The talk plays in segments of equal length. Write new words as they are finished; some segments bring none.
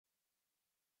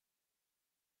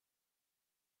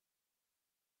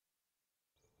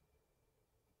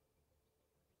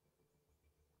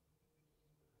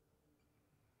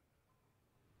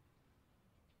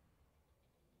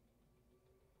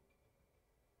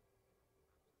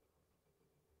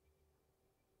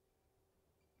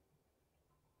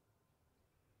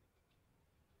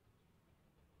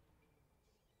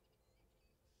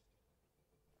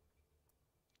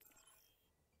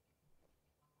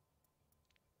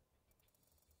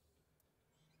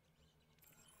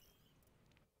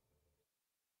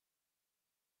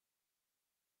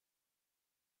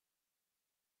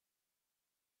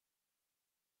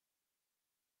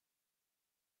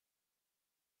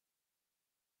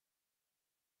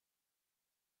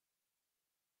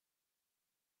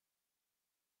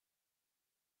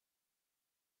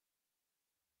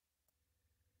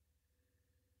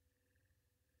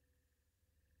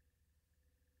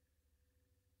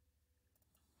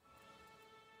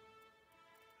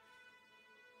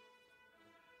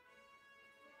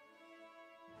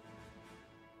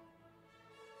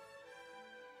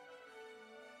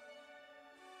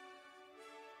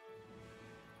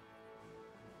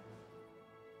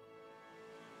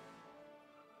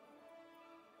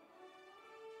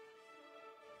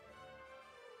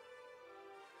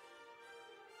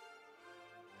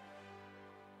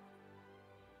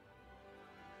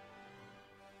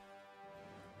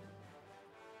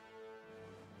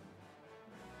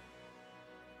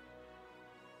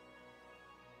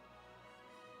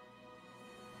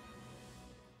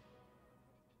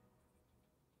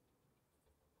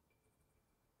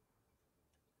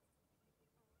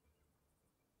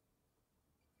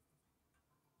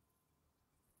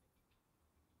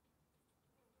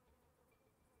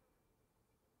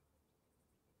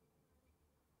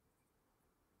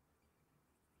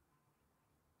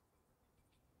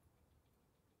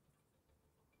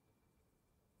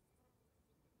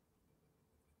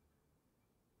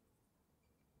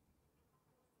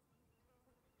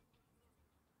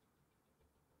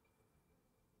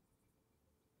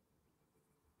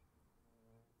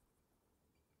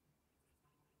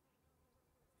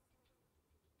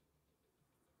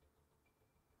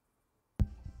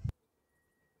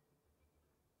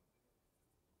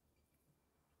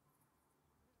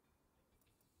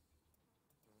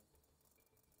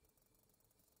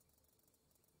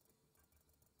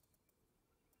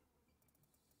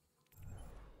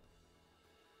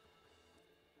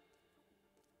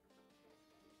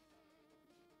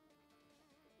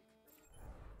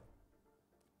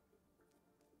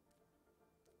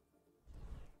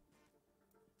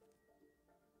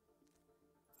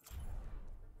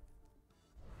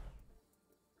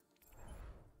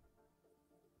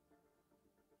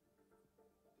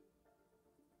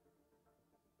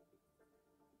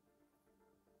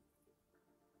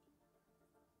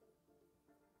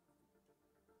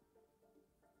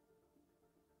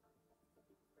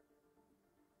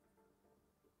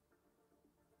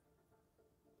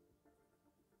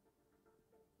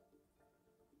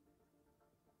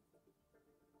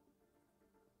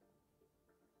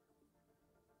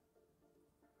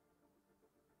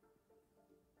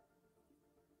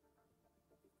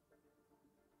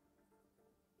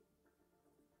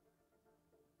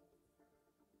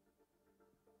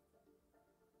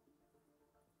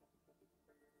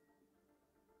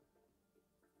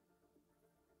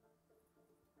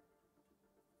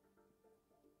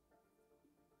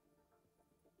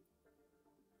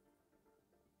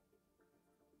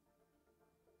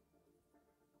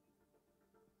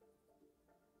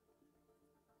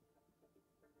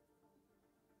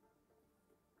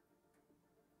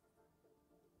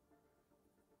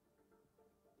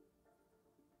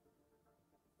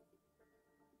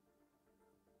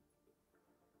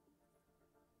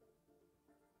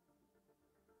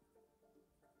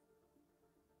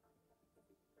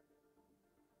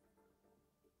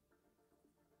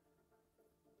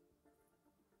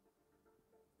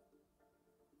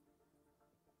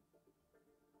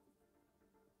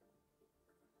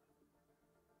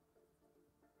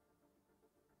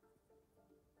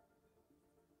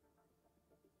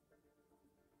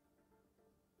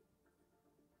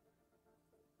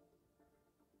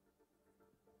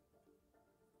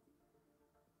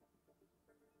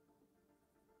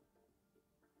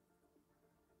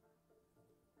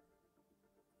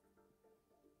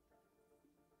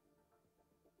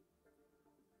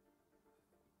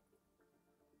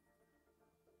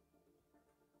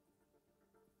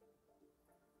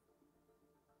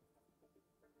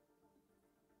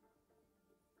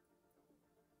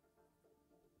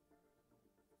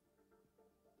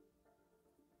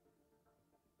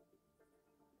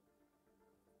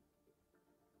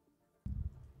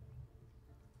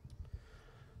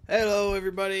Hello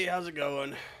everybody, how's it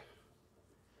going?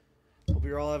 Hope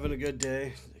you're all having a good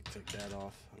day. Take that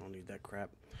off. I don't need that crap.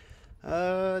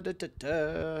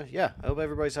 Yeah, I hope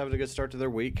everybody's having a good start to their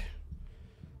week.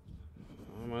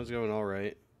 Mine's going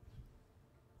alright.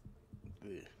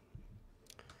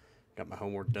 Got my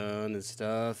homework done and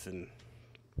stuff, and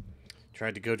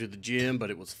tried to go to the gym, but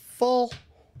it was full.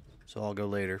 So I'll go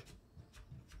later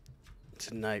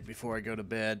tonight before I go to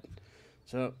bed.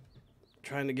 So,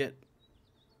 trying to get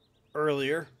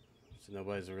earlier, so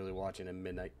nobody's really watching at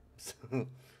midnight. So,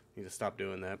 need to stop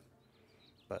doing that.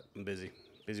 But I'm busy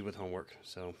with homework,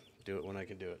 so do it when I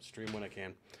can do it. Stream when I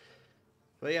can.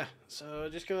 But yeah, so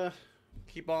just gonna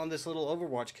keep on this little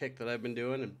Overwatch kick that I've been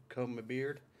doing and comb my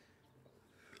beard.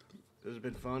 This has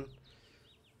been fun.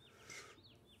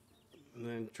 And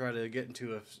then try to get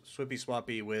into a swippy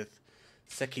swappy with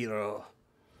Sekiro,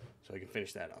 so I can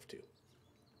finish that off too.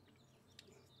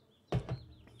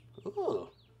 Ooh,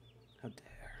 how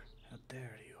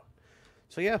dare you?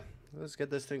 So yeah, let's get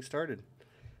this thing started.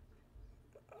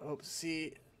 Hope to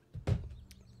see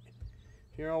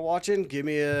you're all watching. Give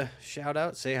me a shout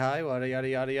out, say hi, yada yada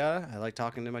yada yada. I like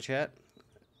talking to my chat.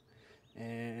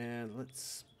 And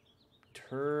let's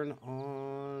turn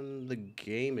on the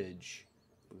gameage.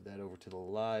 Move that over to the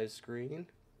live screen.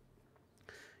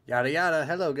 Yada yada.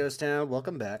 Hello, Ghost Town.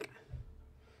 Welcome back.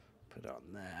 Put on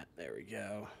that. There we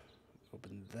go.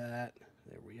 Open that.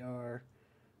 There we are.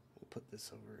 We'll put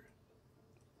this over.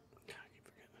 God, I keep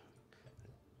forgetting.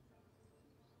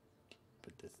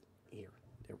 Put this here.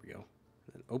 There we go.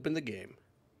 Then open the game.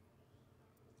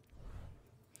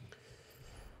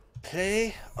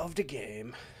 Play of the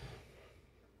game.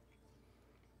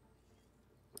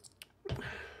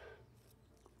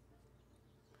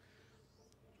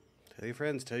 Tell your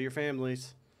friends, tell your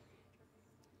families.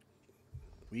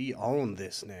 We own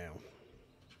this now.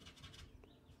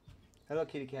 Hello,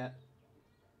 kitty cat.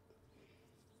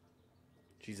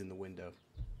 She's in the window.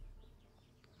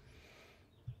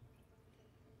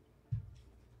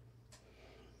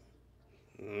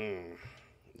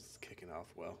 This is kicking off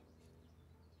well.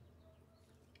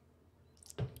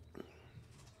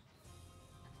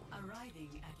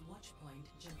 Arriving at Watchpoint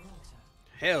Gibraltar.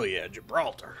 Hell yeah,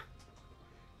 Gibraltar.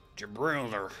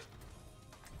 Gibraltar.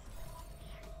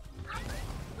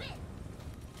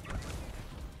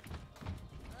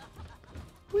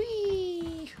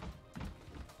 Whee!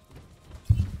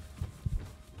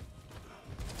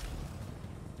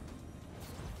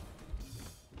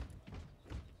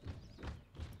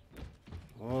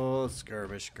 Oh,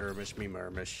 skirmish, me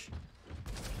murmish.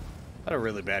 I had a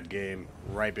really bad game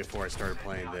right before I started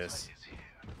playing this.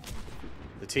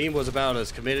 The team was about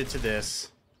as committed to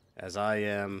this as I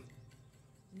am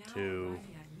to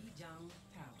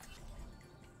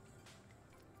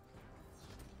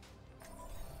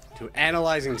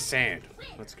analyzing sand.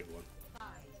 That's a good one. 5,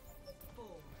 4,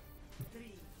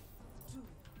 3, 2,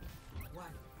 1.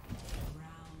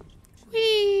 Round 2.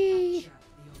 Whee!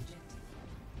 Capture the objective.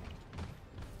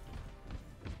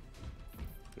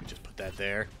 We just put that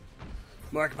there.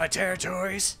 Mark my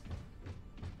territories.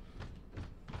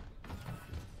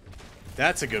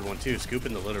 That's a good one too.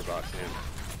 Scooping the litter box in.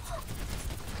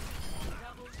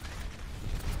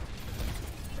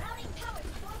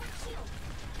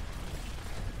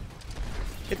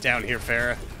 Get down here,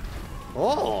 Farah.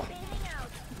 Oh!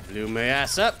 Blew my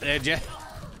ass up, did ya?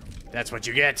 That's what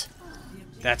you get.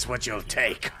 That's what you'll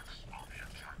take.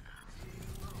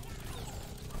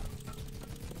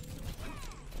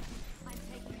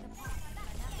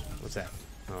 What's that?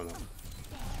 I don't know.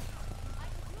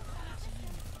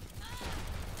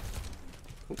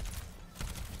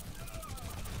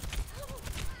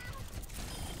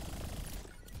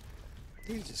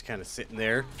 He's just kind of sitting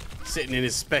there, sitting in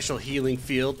his special healing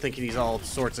field, thinking he's all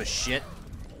sorts of shit.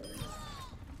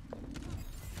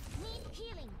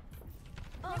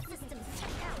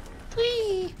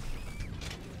 Whee!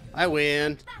 I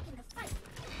win.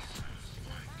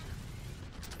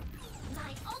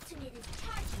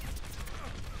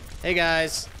 Hey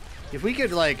guys, if we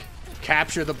could like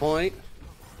capture the point,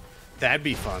 that'd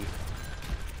be fun.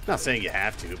 Not saying you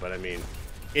have to, but I mean,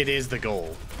 it is the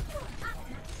goal.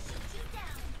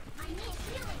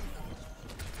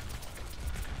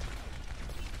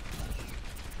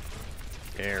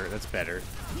 There, that's better.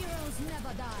 Heroes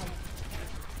never die.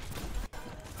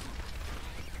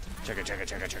 Chugga chugga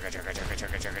chugga chugga chugga chugga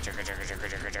chugga chugga chugga chugga chugga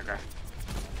chugga chugga.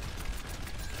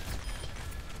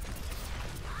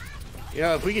 You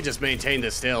know, if we could just maintain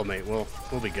this stalemate, we'll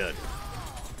be good.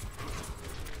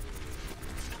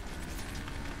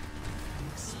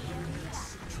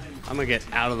 I'm gonna get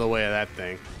out of the way of that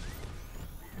thing.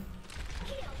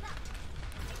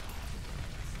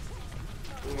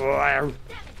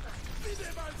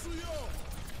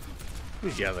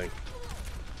 Who's yelling?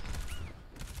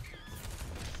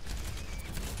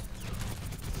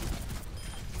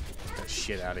 Get that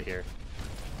shit out of here.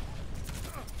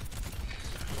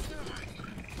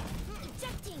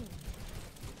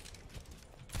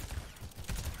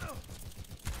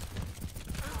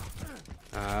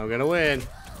 I'm gonna win.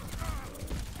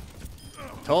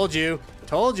 Told you.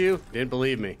 Told you. Didn't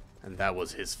believe me. And that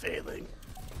was his failing.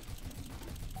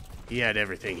 He had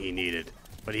everything he needed,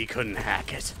 but he couldn't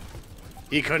hack it.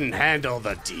 He couldn't handle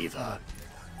the diva.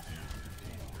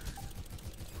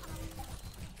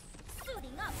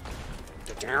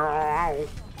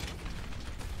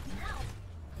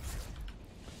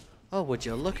 Oh, would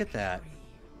you look at that?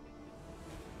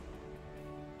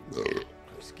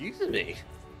 Excuse me.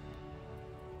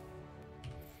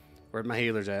 Where'd my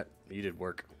healers at? You did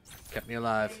work. Kept me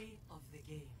alive. Play of the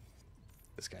game.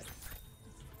 This guy.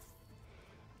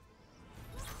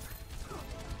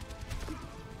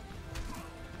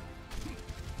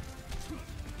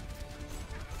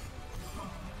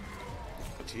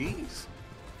 Jeez.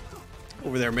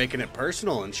 Over there making it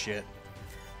personal and shit.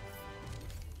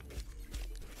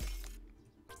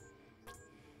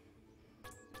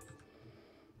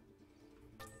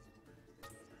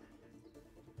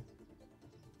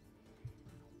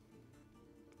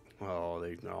 Oh,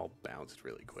 they all bounced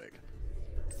really quick.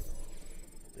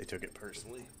 They took it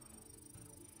personally.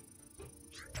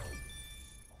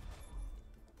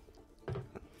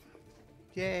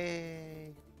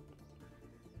 Yay!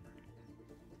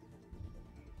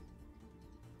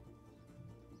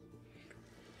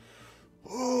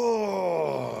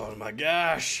 Oh my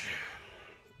gosh.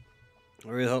 I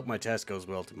really hope my test goes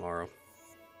well tomorrow.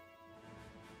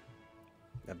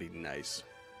 That'd be nice.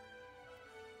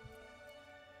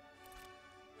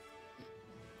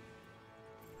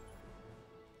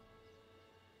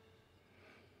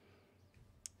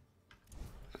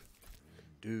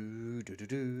 Do do do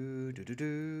do do do do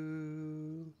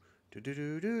do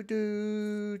do do do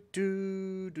do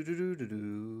do do do do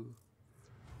do.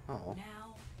 Oh.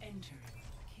 Now entering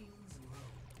King's Row.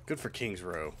 Good for King's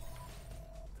Row.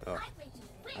 Oh,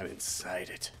 I'm inside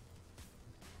it.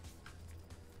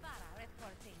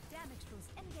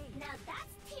 Now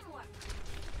that's teamwork.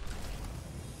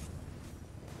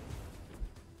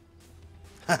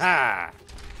 Haha!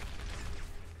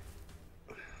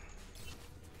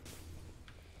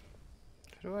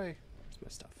 How do I? Where's my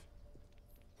stuff?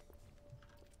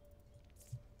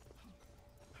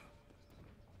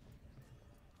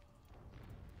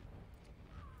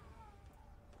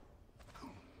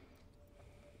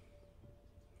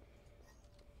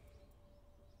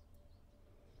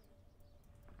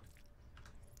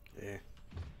 Yeah.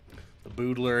 The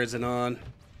boodler isn't on.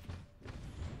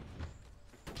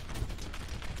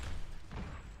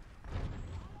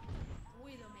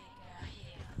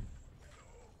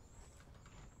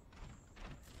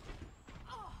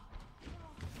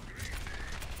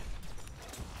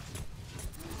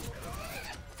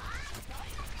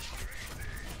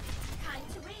 Time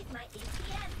to raise my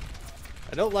ATM.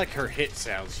 I don't like her hit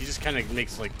sounds. She just kind of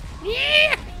makes like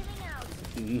Bailing out.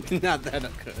 not that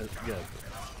good.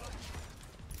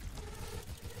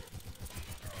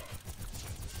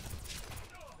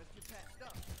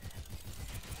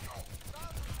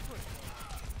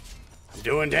 I'm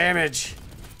doing damage.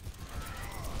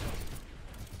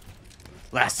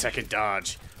 Last second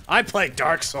dodge. I play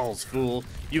Dark Souls, fool.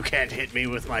 You can't hit me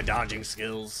with my dodging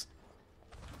skills.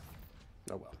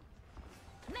 Oh well.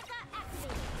 Mecha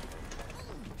activated.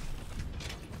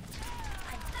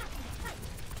 I'm back in the fight.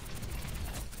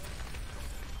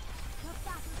 The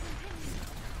battle continues.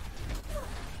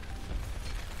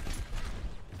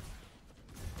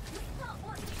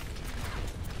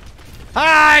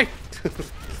 Hi!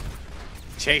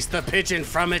 Chase the pigeon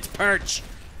from its perch,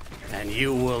 and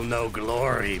you will know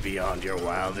glory beyond your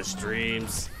wildest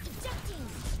dreams. Ejecting.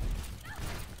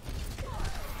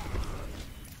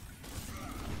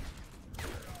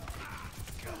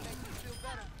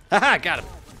 Haha, got him.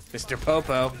 Mr.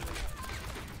 Popo.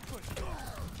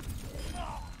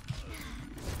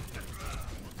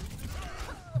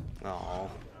 Aw.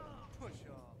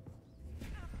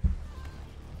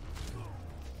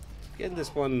 Getting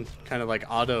this one kind of like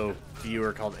auto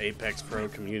viewer called Apex Pro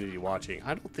Community watching.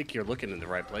 I don't think you're looking in the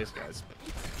right place, guys.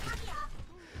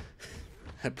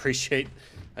 I appreciate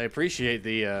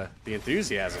the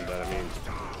enthusiasm, but I mean,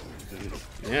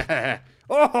 yeah.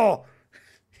 Oh,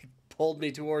 he pulled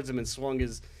me towards him and swung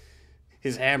his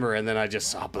hammer, and then I just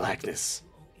saw blackness.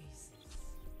 Oasis.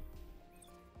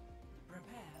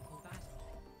 Prepare for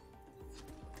battle.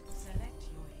 Select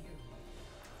your hero.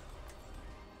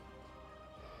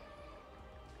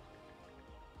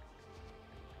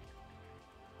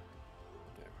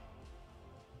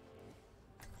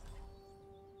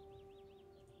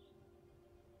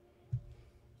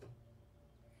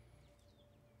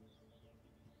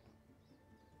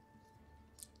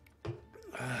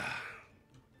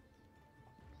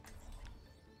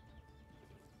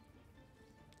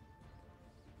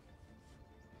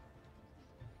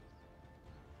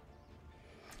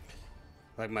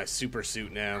 Like my super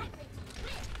suit now.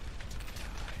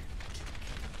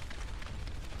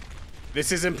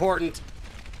 This is important.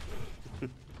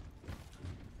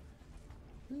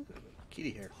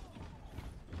 Kitty hair.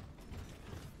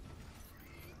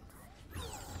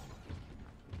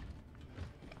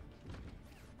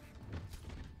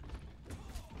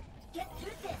 Get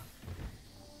through this.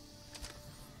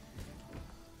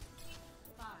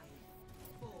 5,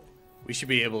 4, We should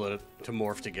be able to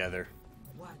morph together.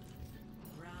 1.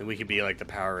 And we could be like the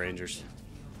Power Rangers.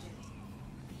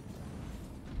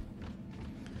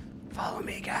 Follow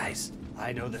me, guys.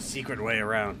 I know the secret way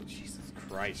around. Jesus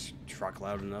Christ. Truck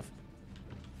loud enough.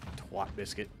 Twat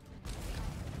biscuit.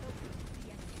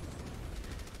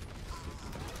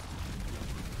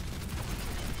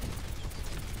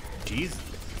 Jeez.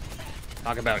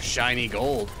 Talk about shiny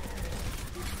gold.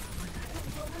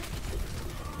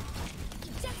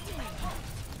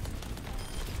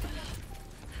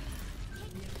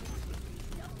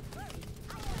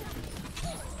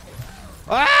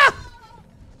 Ah!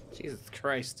 Jesus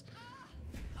Christ.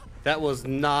 That was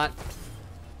not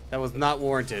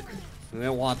warranted. We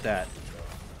don't want that.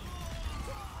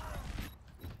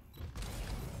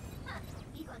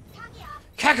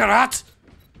 Kakarot!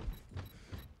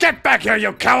 Get back here,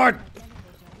 you coward!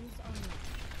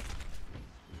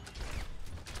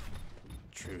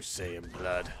 True Saiyan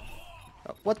blood.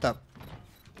 Oh, what the?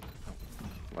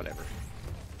 Whatever.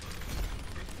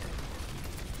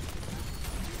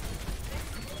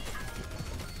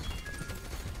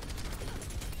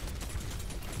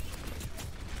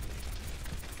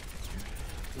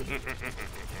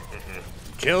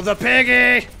 Kill the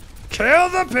piggy! Kill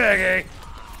the piggy!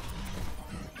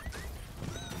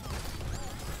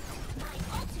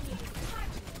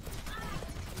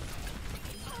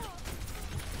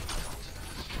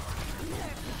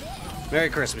 Merry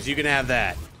Christmas, you can have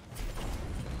that.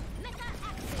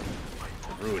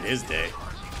 Ruin his day.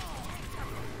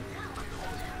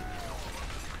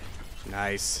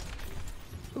 Nice.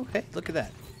 Oh, hey, look at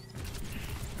that.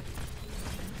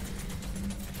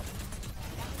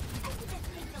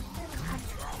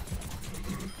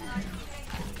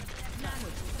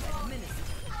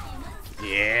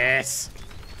 Yes!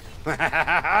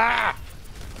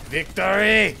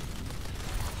 Victory!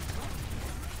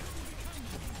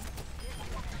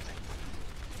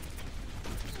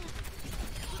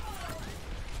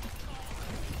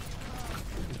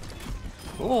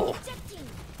 Oh!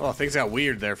 Oh, things got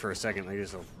weird there for a second. I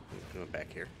just go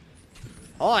back here.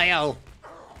 Oh, yo!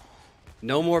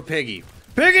 No more Piggy.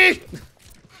 Piggy!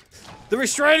 The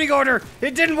restraining order!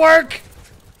 It didn't work!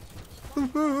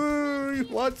 He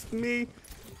wants me.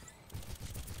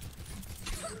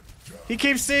 He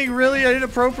keeps saying really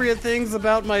inappropriate things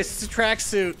about my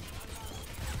tracksuit.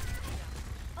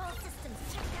 All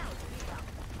systems checked out.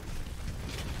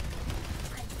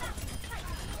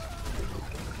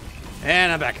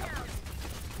 And I'm back up.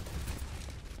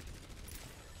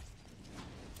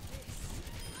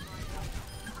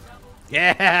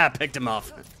 Yeah, picked him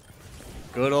off.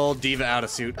 Good old Diva out of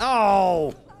suit.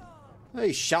 Oh!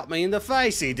 He shot me in the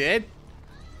face, he did.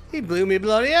 He blew me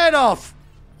bloody head off.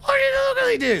 Why did you look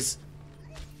like this?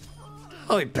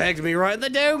 Oh, he pegged me right in the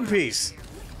dome piece.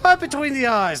 Right between the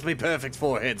eyes, my perfect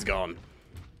forehead's gone.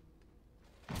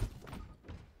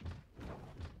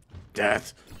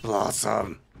 Death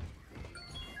Blossom.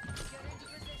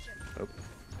 Oh.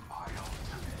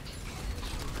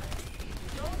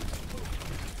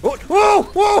 Whoa!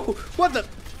 Whoa! What the?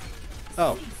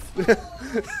 Oh.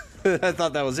 I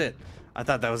thought that was it. I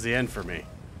thought that was the end for me.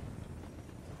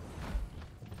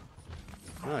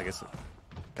 Well, I guess I'll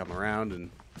come around and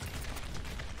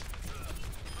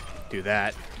do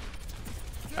that.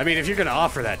 I mean, if you're gonna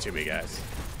offer that to me, guys.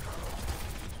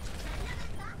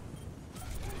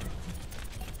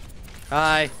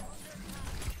 Hi.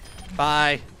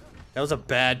 Bye. That was a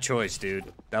bad choice,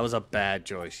 dude. That was a bad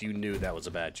choice. You knew that was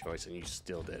a bad choice, and you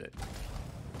still did it.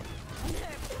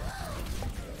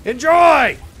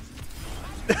 Enjoy!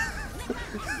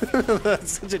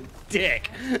 That's such a dick.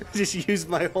 Just used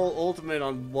my whole ultimate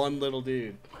on one little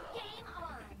dude.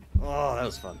 Oh, that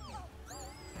was fun.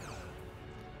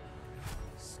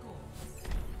 Score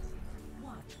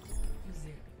 1-0.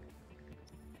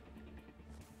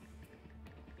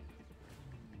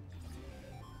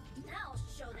 Now I'll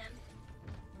show them.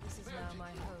 This is now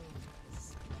my home,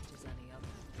 as much as any other.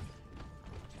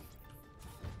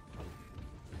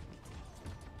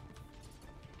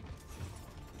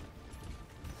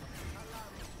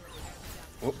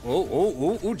 Oh, oh, oh,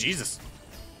 oh, oh, Jesus.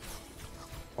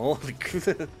 Holy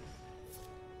crap. Love,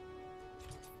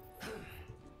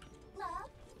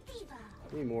 Diva.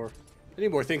 Any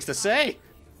more things to say?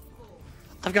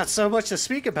 I've got so much to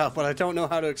speak about, but I don't know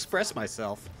how to express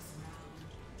myself.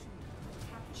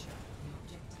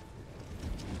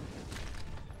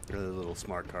 They're the little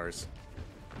smart cars.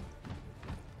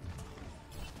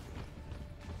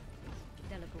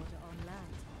 Teleporter on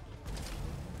land.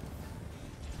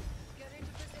 Get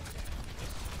into position.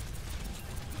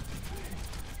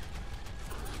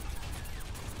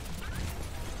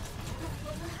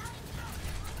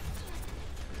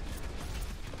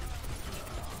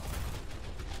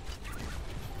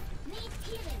 Need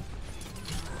healing.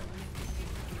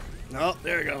 Oh,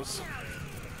 there it goes.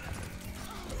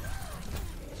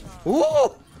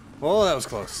 Ooh! Oh, that was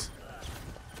close.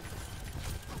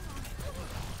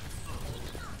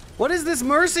 What is this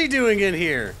Mercy doing in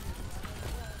here?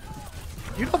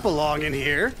 You don't belong in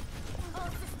here. All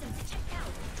systems checked out.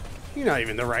 You're not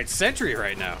even the right sentry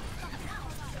right now.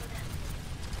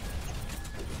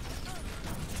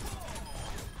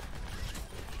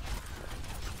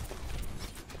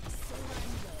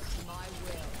 My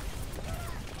will.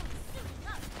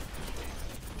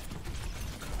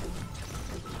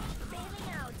 Bailing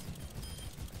out.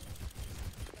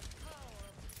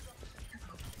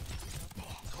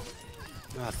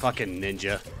 Ah, fucking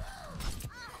ninja.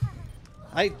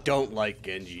 I don't like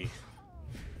Genji.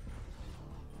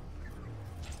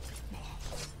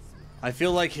 I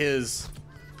feel like his...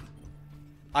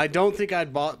 I don't think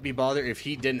I'd be bothered if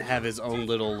he didn't have his own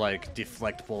little, like,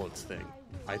 deflect bullets thing.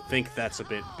 I think that's a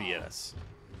bit BS.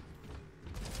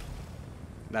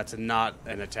 That's not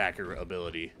an attacker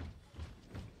ability.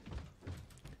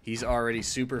 He's already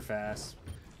super fast.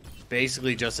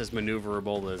 Basically just as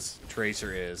maneuverable as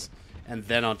Tracer is. And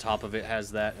then on top of it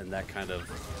has that, and that kind of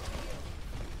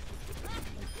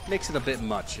makes it a bit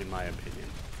much, in my opinion.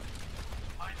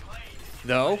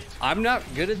 Though, I'm not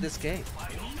good at this game.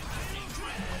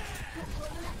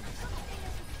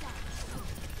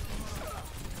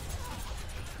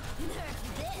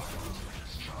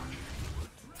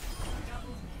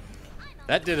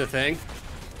 That did a thing.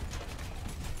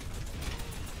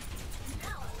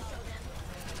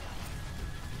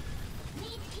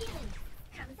 Need healing.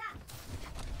 Comes up.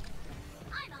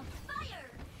 I'm on fire.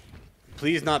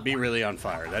 Please not be really on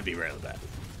fire. That'd be really bad.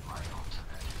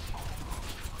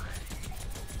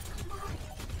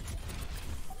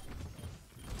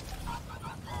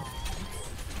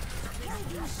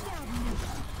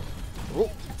 Oh.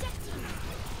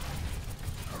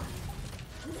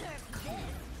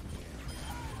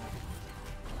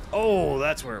 Oh,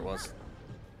 that's where it was.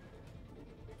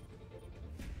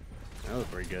 That was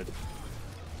pretty good.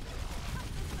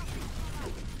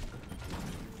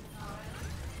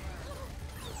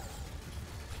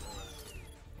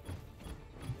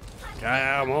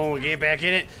 Come on, get back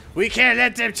in it. We can't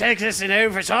let them take us in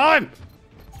overtime.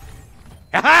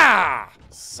 Ha ha!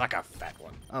 Suck a fat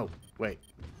one. Oh, wait.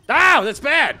 Oh, that's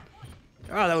bad.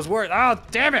 Oh, that was worse. Oh,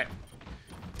 damn it.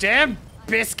 Damn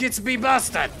biscuits be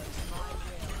busted.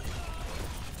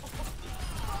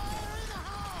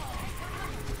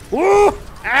 Woo!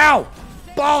 Ow!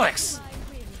 Bollocks!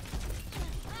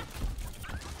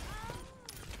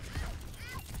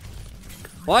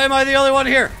 Why am I the only one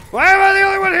here? Why am I the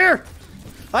only one here?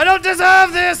 I don't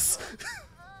deserve this!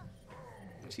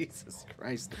 Jesus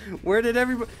Christ. Where did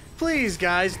everybody... Please,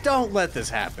 guys, don't let this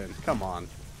happen. Come on.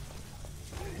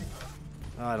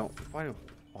 I don't... Why am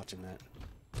I watching that?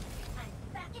 I'm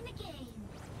back in the game.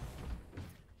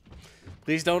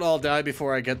 Please don't all die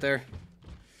before I get there.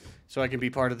 So I can be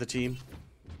part of the team.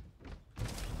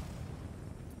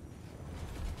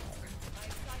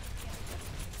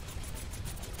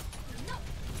 No.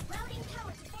 Routing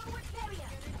power to forward barrier.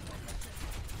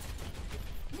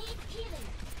 Need healing.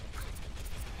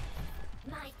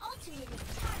 My ultimate is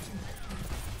charging.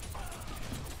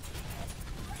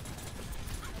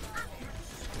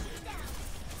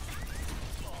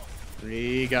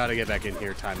 We gotta get back in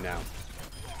here. Time now.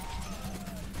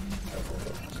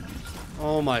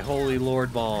 Oh my holy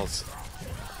lord balls.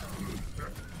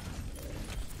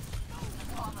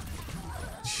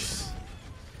 Jeez.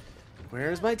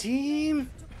 Where's my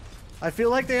team? I feel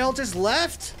like they all just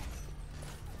left.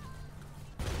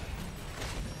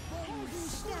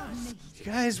 You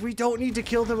guys, we don't need to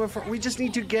kill them. We just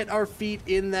need to get our feet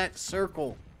in that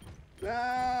circle.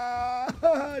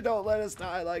 Ah, don't let us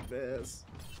die like this.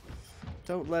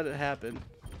 Don't let it happen.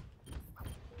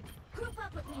 Group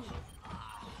up with me.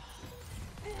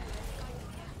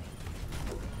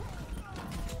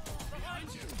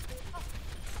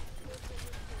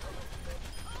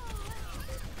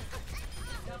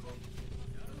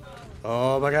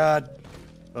 Oh my god.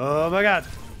 Oh my god.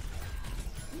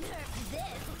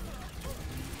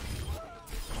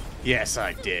 Yes,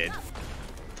 I did.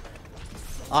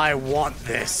 I want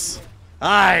this.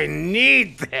 I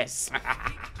need this.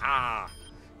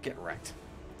 Get wrecked.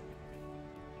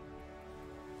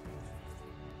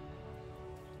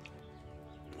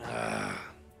 Play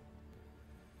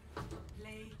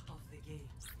of the game.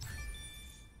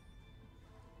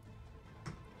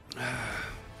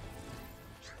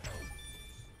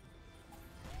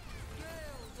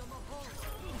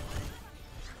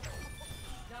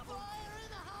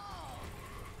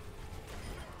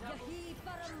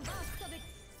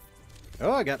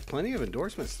 Oh, I got plenty of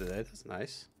endorsements today. That's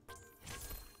nice.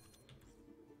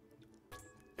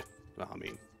 Well, I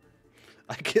mean,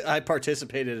 I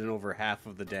participated in over half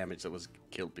of the damage that was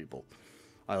killed people.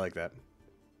 I like that.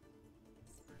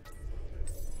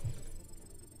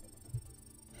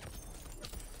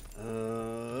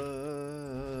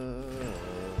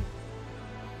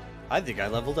 I think I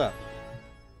leveled up.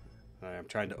 Alright, I'm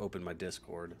trying to open my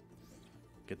Discord.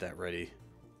 Get that ready.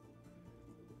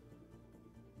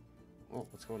 Oh,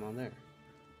 what's going on there?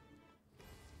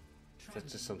 Is that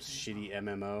just some shitty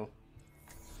MMO?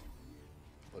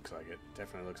 Looks like it.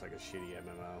 Definitely looks like a shitty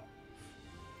MMO.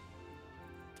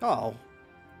 Oh.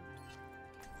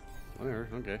 Whatever,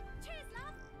 okay. Cheers,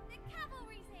 love. The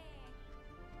cavalry's here.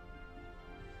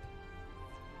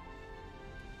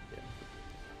 Yeah.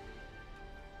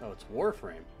 Oh, it's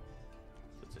Warframe.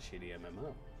 So it's a shitty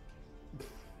MMO.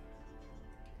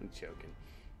 I'm joking.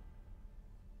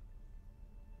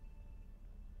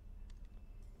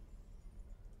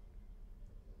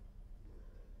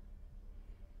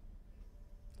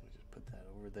 Put that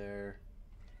over there.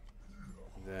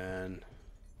 Then,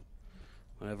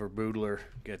 whenever Boodler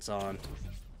gets on,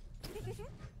 they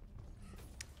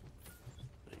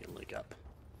can link up.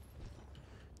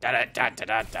 Da da da da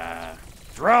da da.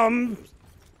 Drum.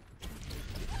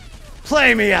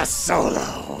 Play me a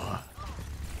solo.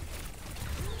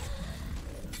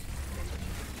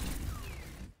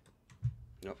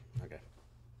 Nope. Okay.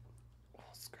 Oh,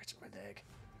 scratching my leg.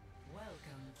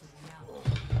 Welcome to reality.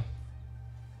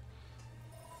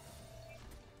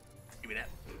 Give me that.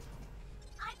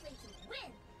 I play to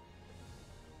win.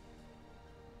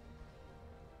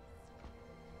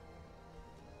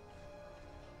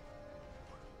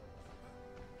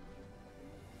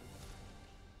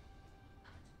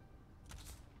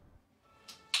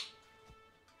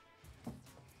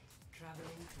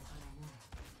 Traveling to other world.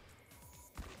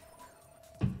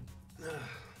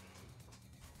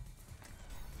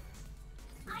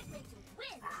 I play to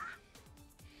win.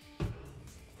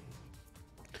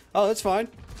 Oh, that's fine.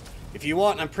 If you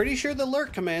want, I'm pretty sure the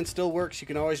lurk command still works. You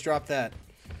can always drop that.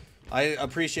 I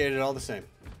appreciate it all the same.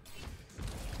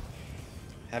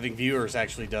 Having viewers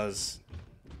actually does.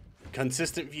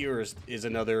 Consistent viewers is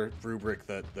another rubric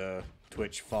that the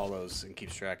Twitch follows and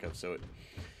keeps track of. So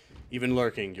even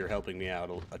lurking, you're helping me out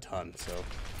a ton. So.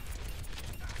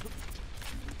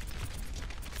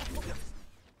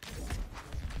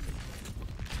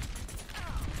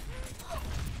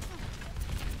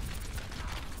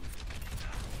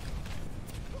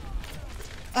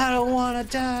 I don't wanna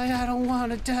die, I don't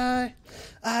wanna die.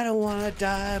 I don't wanna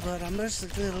die, but I'm just a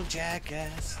little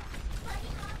jackass.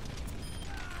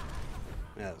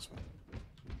 Yeah, that's fine.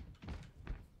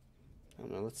 I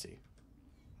don't know, let's see.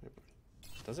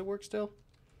 Does it work still?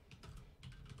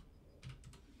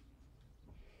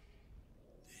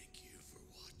 Thank you for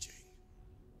watching,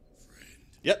 friend.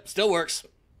 Yep, still works.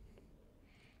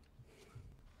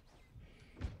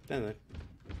 Anyway.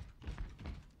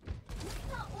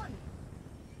 Not one.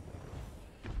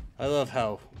 I love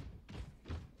how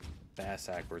fast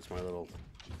backwards my little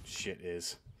shit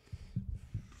is.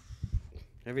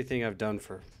 Everything I've done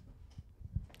for,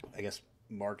 I guess,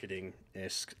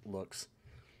 marketing-esque looks.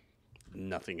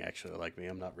 Nothing actually like me.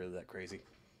 I'm not really that crazy.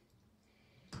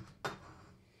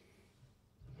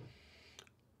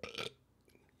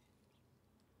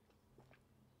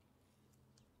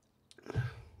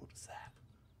 What is that?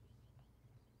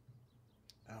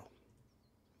 Oh.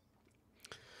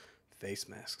 Face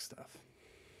mask stuff.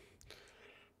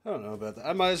 I don't know about that.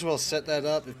 I might as well set that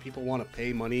up if people want to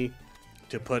pay money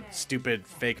to put stupid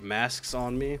fake masks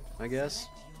on me, I guess.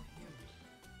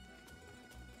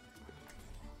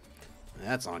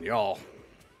 That's on y'all.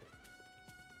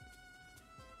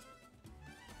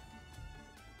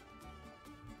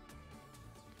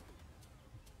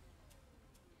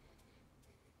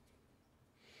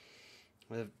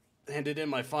 I've handed in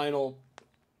my final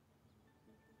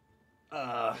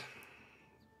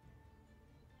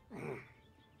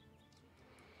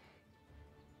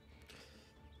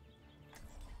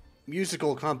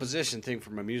musical composition thing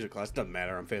for my music class. Doesn't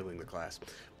matter, I'm failing the class.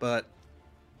 But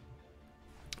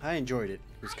I enjoyed it.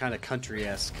 It was kind of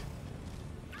country-esque.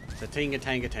 The tinga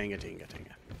tanga tanga tinga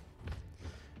tanga.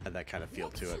 Had that kind of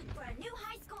feel to it. Shoot for a new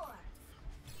high score.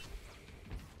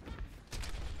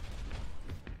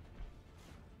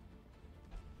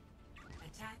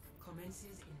 Attack commences in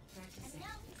 30 And seconds.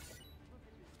 now,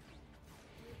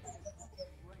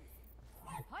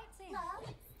 Pointsy.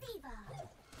 love, fever.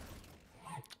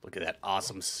 Look at that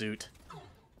awesome suit.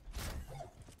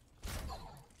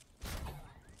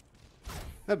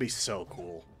 That'd be so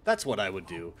cool. That's what I would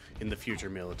do in the future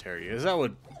military. Is I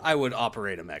would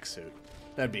operate a mech suit.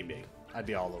 That'd be me. I'd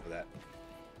be all over that.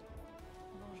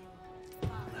 5,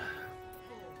 4,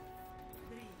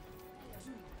 3,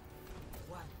 2,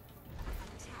 1.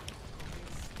 Attack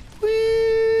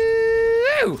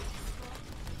commences. Woo!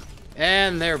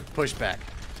 And they're pushed back.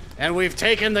 And we've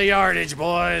taken the yardage,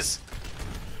 boys.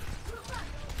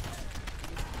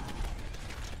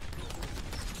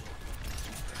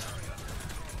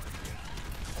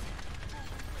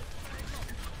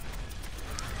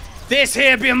 This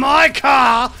here be my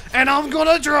car, and I'm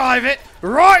gonna drive it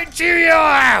right to your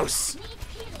house. Need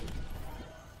healing.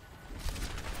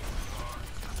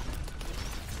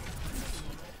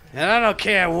 And I don't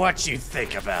care what you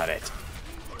think about it.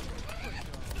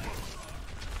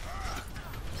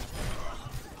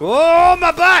 Oh,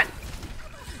 my butt!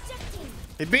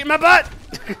 He beat my butt!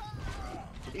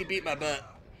 He beat my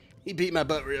butt. He beat my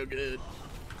butt real good.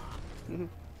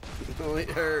 Oh, it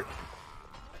hurt.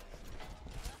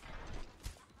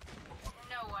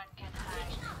 No one can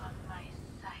hide from my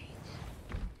sight.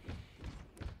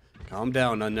 Calm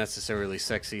down, unnecessarily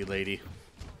sexy lady.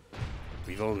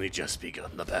 We've only just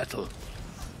begun the battle.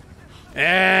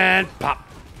 And pop.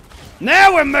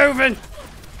 Now we're moving!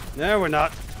 No, we're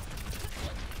not.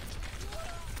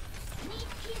 Need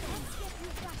healing. Get you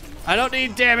back in the I don't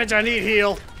need damage, I need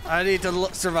heal. I need to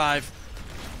survive.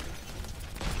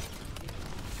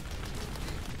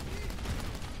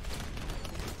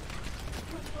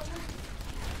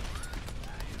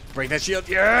 Break that shield.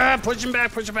 Yeah, push him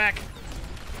back, push him back.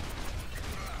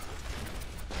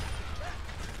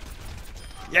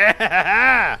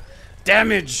 Yeah!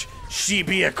 Damage! She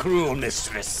be a cruel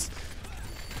mistress.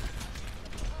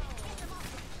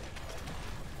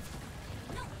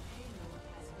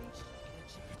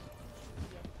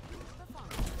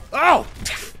 Oh!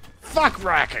 Fuck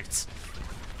rackets!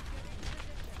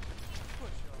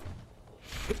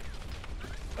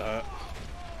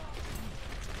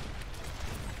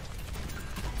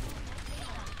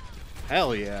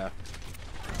 Hell yeah.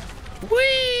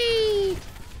 Whee!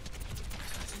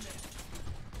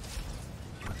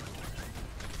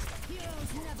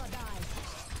 heroes never die.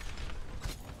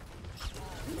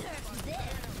 Nerf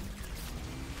this.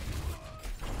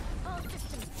 All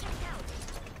systems check out.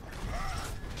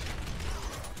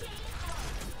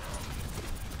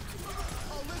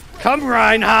 Come,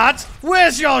 Reinhardt!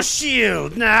 Where's your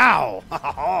shield now?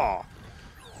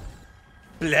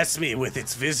 Bless me with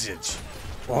its visage.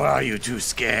 Or are you too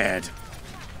scared?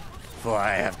 For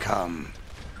I have come.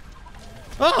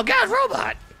 Oh, God,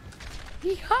 robot!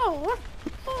 Yeehaw!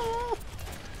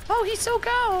 Oh, he's so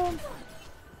gone.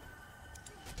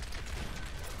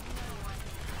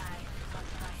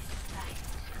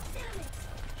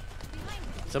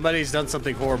 Somebody's done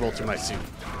something horrible to my suit.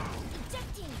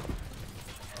 Ejecting.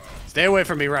 Stay away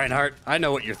from me, Reinhardt. I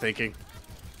know what you're thinking.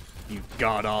 You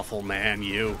god-awful man,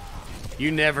 you. You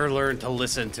never learned to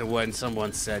listen to when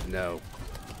someone said no.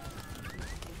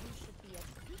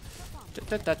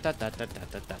 I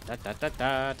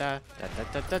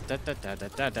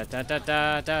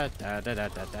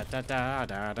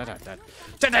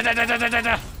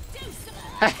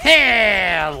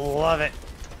love it.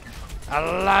 I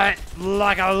love it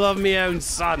like I love my own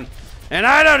son. And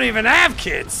I don't even have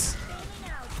kids.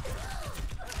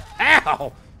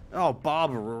 Ow! Oh,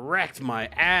 Bob wrecked my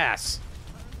ass.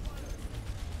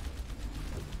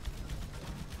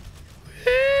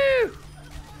 Woo!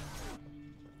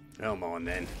 Come on,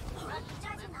 then.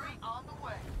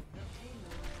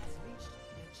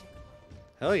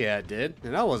 Hell yeah, it did.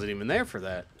 And I wasn't even there for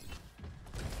that.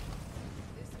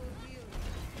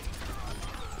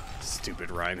 Stupid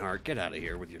Reinhardt. Get out of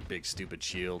here with your big, stupid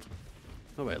shield.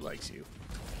 Nobody likes you.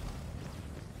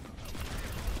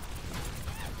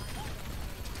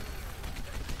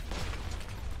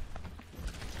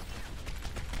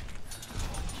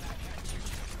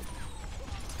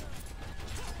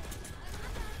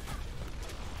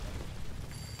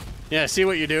 Yeah, I see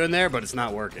what you're doing there, but it's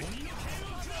not working.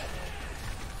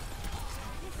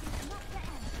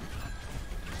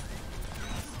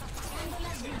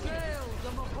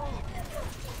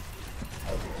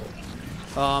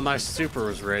 Oh, my super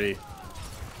was ready.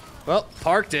 Well,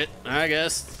 parked it, I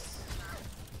guess.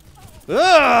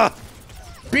 Ugh!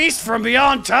 beast from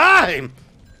beyond time!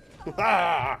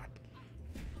 Ah!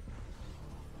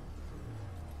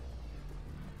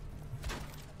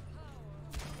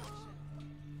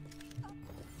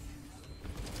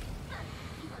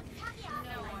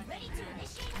 I'm ready to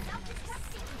initiate self-destruct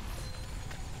sequence.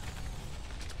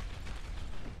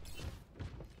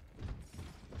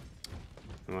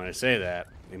 And when I say that,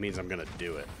 it means I'm gonna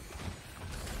do it.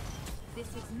 This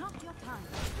is not your time.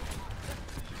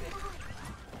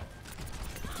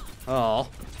 Oh.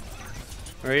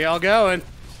 Where are y'all going?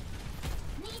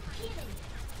 Need healing.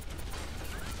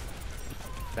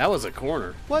 That was a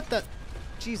corner. What the?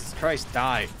 Jesus Christ,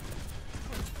 die.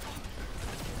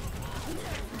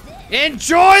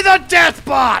 Enjoy the death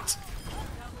bot!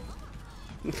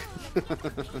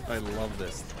 I love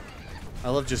this. I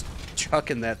love just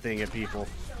chucking that thing at people.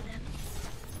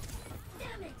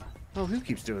 Damn it. Oh, who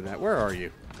keeps doing that? Where are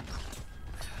you?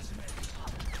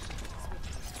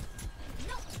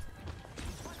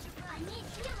 I need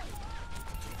healing.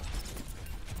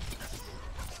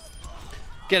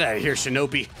 Get out of here,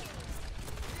 Shinobi.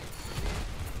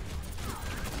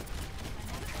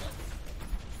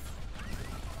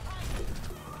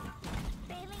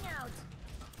 Bailing out.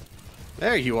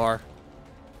 There you are.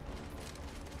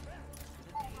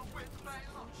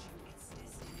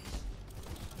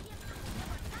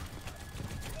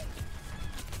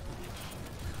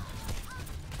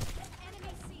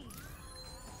 Enemy seen.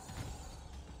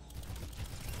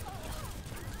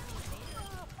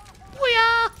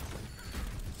 Booyah!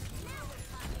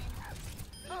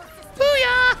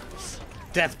 Booyah!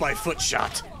 Death by foot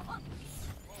shot.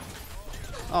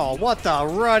 Oh, what the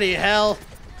ruddy hell?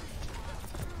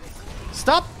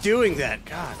 Stop doing that.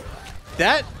 God.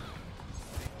 That...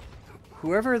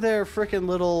 Whoever their frickin'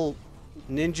 little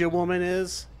ninja woman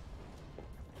is.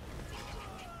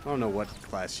 I don't know what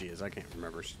class she is. I can't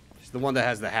remember. She's the one that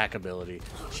has the hack ability.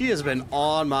 She has been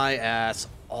on my ass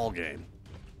all game.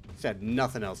 She's had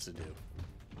nothing else to do.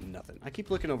 Nothing. I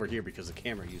keep looking over here because the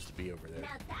camera used to be over there.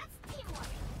 Now that's teamwork.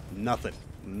 Nothing.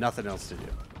 Nothing else to do.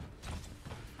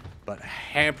 But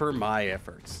hamper my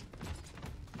efforts.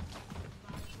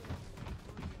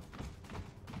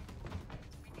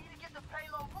 We need to get the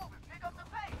payload moving. Pick up the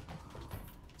pace.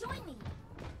 Join me.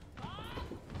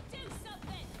 Do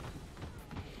something.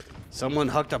 Someone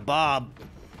hooked a bob.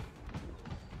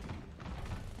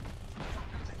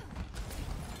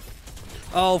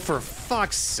 Oh, for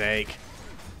fuck's sake.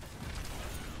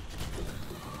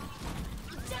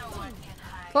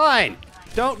 Fine.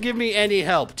 Don't give me any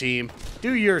help, team.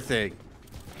 Do your thing.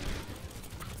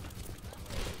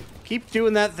 Keep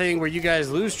doing that thing where you guys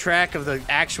lose track of the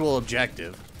actual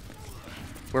objective.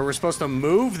 Where we're supposed to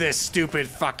move this stupid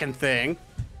fucking thing.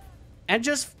 And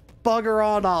just bugger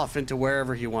on off into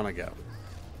wherever you want to go.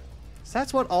 So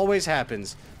that's what always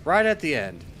happens right at the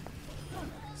end.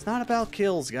 It's not about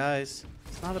kills, guys.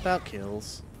 It's not about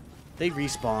kills. They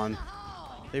respawn.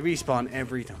 They respawn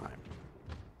every time.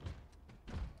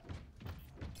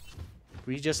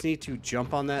 We just need to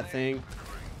jump on that thing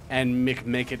and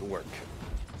make it work.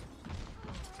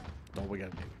 That's all we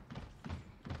gotta do.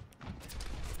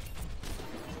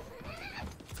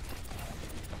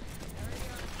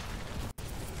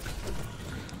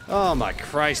 Oh my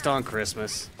Christ on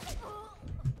Christmas.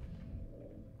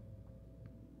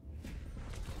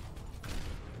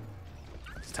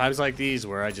 It's times like these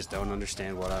where I just don't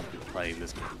understand what I've been playing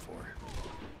this game for.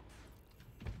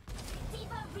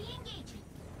 Diva re-engaging.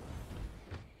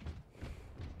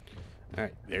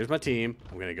 Alright, there's my team.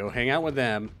 I'm gonna go hang out with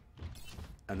them.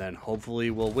 And then hopefully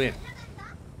we'll win.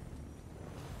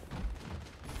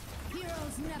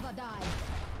 Heroes never die.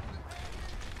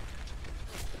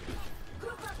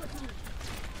 Group up with me.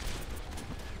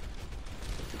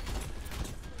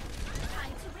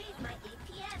 Time to raise my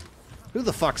APM. Who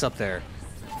the fuck's up there?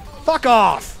 Fuck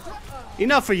off!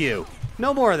 Enough of you.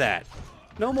 No more of that.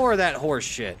 No more of that horse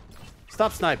shit.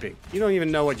 Stop sniping. You don't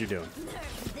even know what you're doing.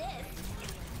 Nerf this.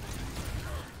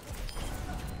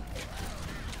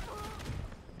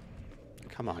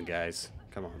 Come on, guys.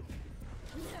 Come on.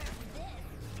 Nerf this.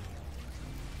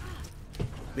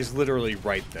 He's literally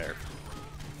right there.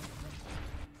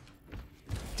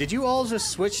 Did you all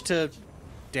just switch to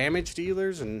damage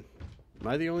dealers? And am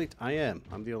I the only... I am.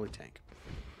 I'm the only tank.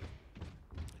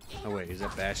 Oh, wait. Is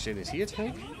that Bastion? Is he a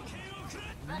tank? On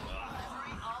the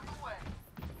way.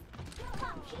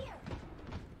 Come here.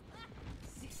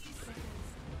 60 seconds.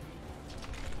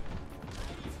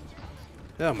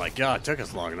 Oh, my God. It took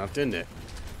us long enough, didn't it?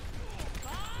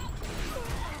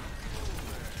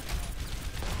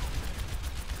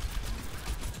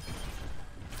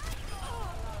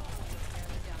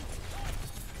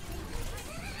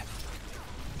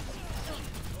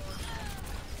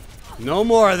 No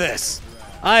more of this.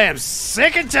 I am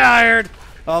sick and tired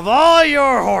of all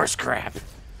your horse crap.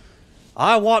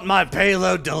 I want my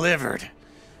payload delivered,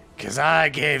 'cause I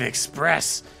gave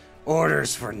express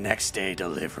orders for next day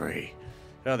delivery.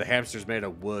 Oh, the hamster's made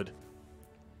of wood.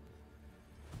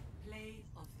 Play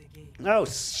of the game. Oh,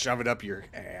 shove it up your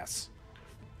ass.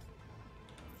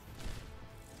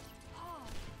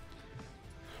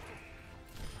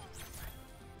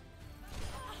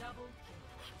 Double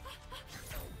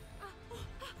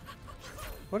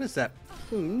What is that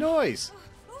noise?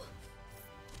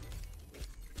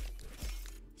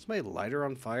 Is my lighter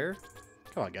on fire?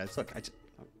 Come on, guys. Look, I just...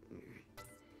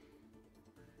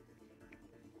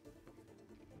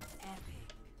 epic.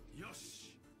 Yosh.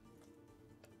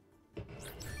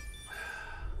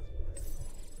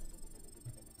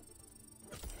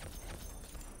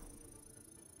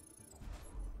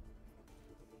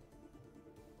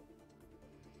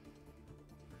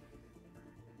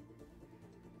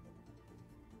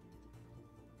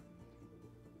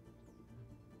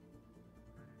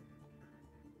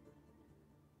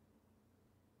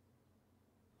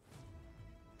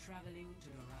 Traveling to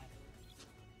Dorado.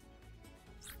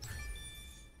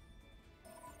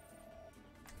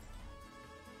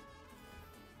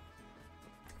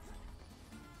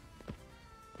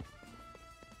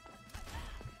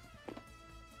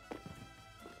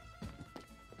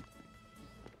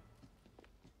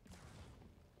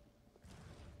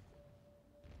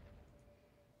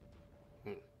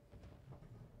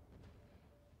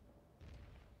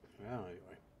 Well, anyway.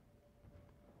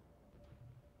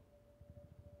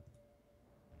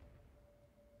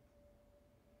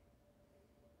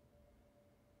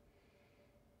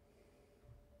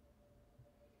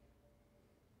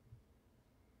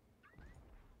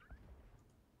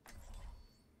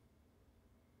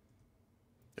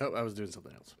 Oh, I was doing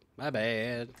something else. My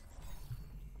bad.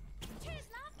 Cheers,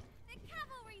 love. The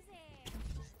cavalry's here.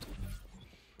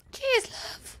 Cheers,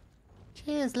 love.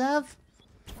 Cheers, love.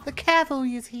 The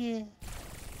cavalry is here.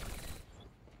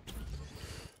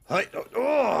 Hi.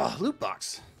 Oh, loot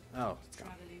box. Oh, it's gone.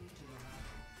 Traveling to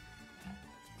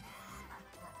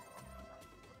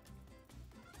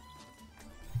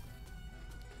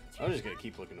Dorado. I'm just gonna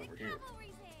keep looking over here.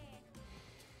 Cavalry's here.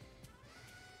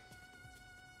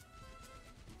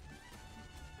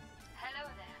 Hello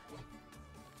there.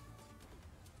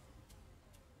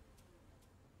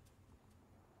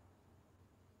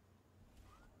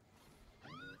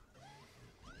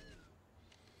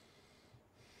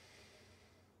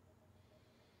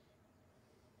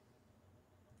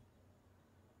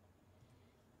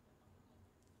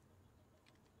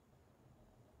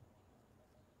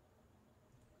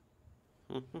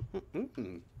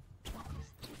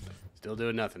 Still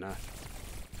doing nothing, huh?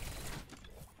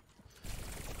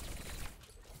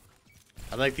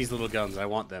 I like these little guns. I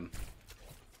want them.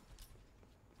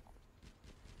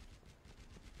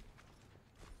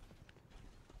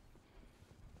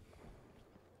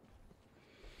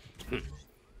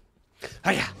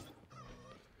 Hiya!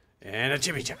 And a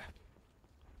chippy chip.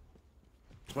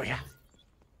 Oh yeah.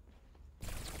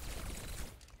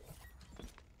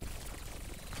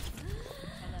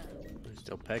 They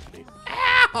still peg me.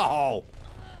 Ow!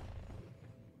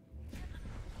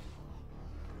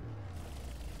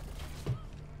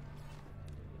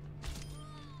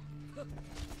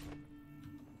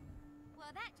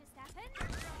 Well, that just happened.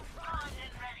 On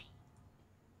and ready.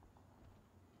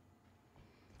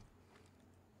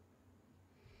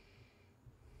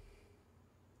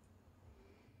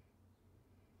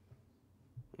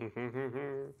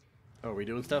 Oh, are we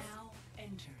doing stuff? Now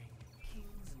entering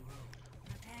King's Row.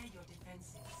 Prepare your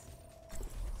defenses.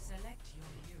 Select your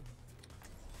hero.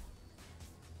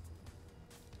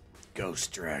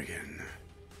 Ghost Dragon.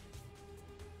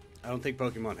 I don't think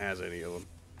Pokemon has any of them.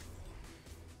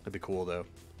 That'd be cool though.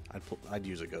 I'd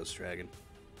use a Ghost Dragon.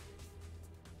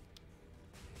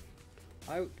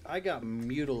 I got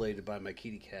mutilated by my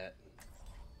kitty cat.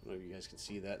 I don't know if you guys can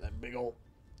see that. That big old.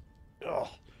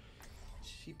 Oh,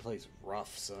 she plays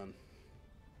rough, son.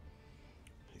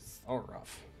 It's so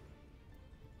rough.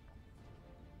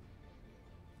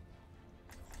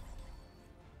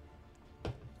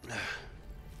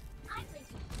 I think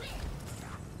you win.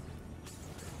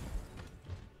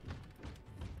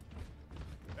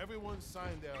 Everyone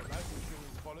signed their life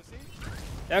insurance policy.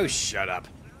 Oh, shut up.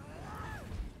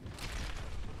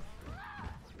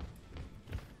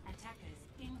 Attackers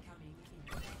incoming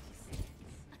in 30 seconds.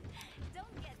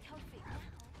 Don't get comfy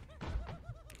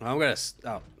now. I'm gonna.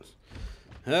 Oh.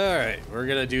 Alright, we're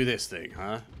gonna do this thing,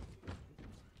 huh?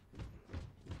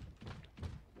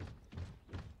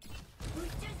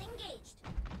 Boosters engaged.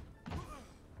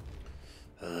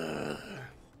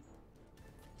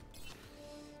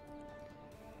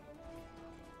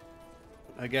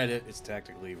 I get it. It's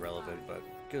tactically relevant, but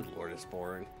good lord, it's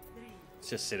boring. Let's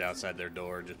just sit outside their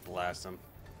door and just blast them.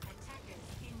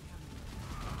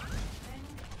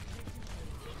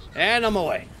 And I'm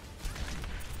away.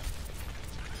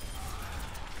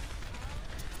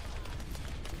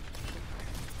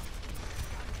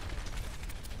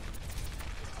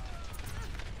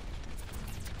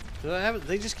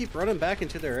 They just keep running back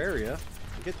into their area.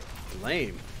 I get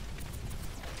lame.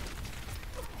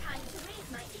 Time to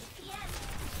raise my APM.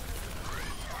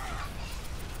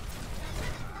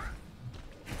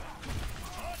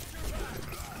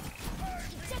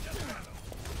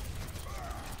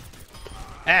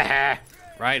 Aha!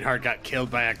 Reinhardt got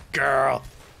killed by a girl.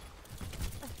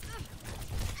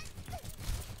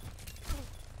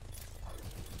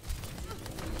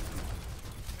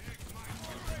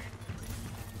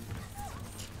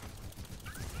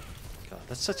 God,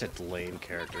 that's such a lame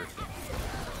character.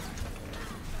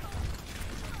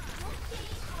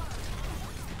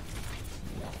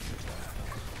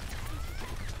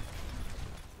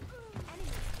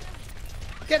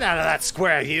 Get out of that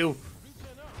square, you!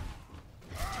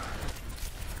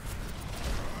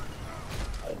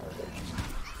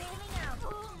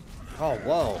 Oh,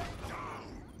 whoa.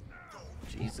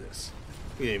 Jesus.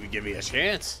 You didn't even give me a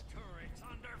chance. Turret's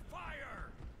under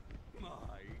fire! My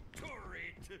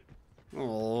turret!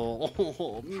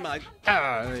 Oh, my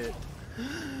turret.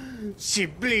 She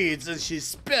bleeds and she's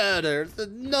sputtered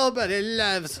and nobody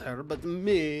loves her but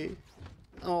me.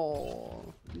 Oh,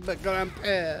 but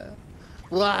Grandpa,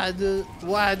 why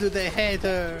do they hate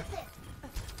her?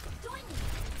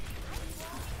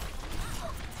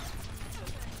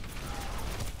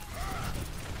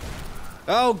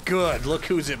 Oh, good. Look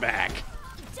who's it back.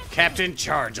 Captain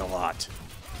Charge-a-Lot.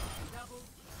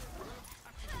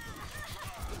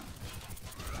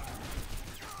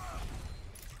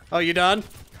 Oh, you done?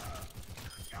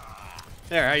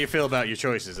 There, how you feel about your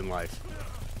choices in life?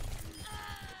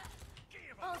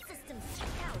 All systems check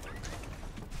out.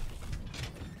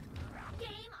 Game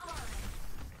on.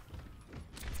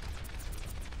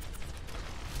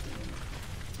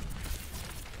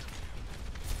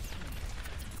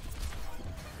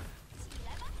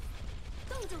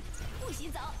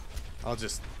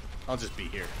 I'll just be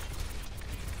here.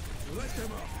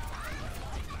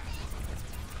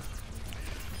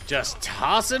 Just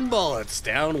tossing bullets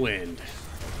downwind.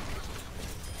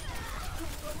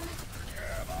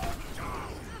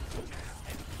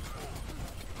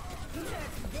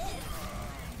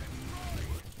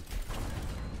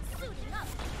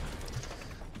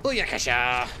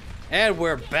 Booyakasha! And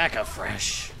we're back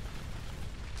afresh.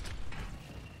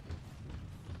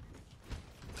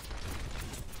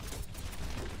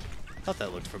 Thought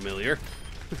that looked familiar.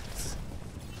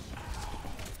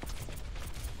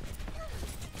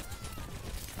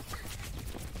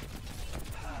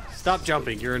 Stop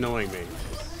jumping, you're annoying me.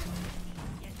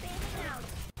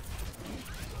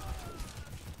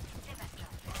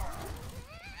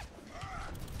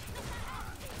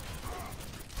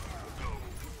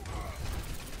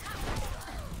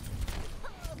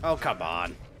 Oh, come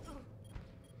on.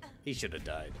 He should have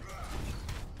died.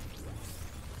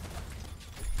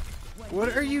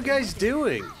 What are you guys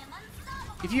doing?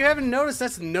 If you haven't noticed,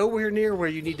 that's nowhere near where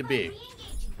you need to be.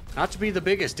 Not to be the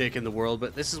biggest dick in the world,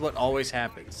 but this is what always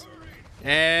happens.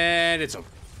 And it's over.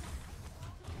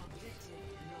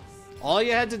 All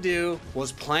you had to do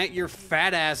was plant your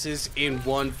fat asses in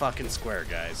one fucking square,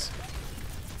 guys.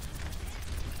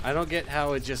 I don't get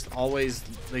how it just always,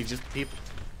 people.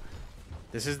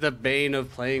 This is the bane of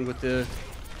playing with the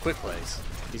quick plays.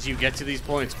 Is you get to these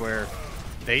points where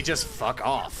they just fuck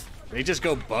off. They just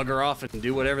go bugger off and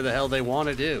do whatever the hell they want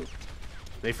to do.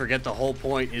 They forget the whole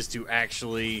point is to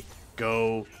actually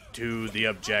go to the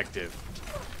objective.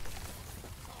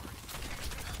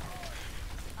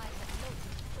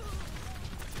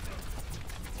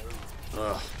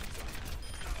 Ugh.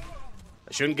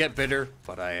 I shouldn't get bitter,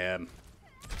 but I am.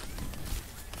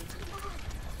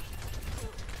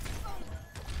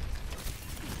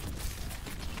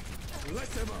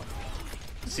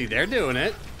 See, they're doing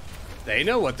it. They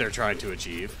know what they're trying to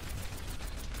achieve.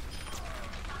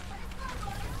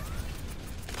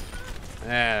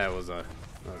 That was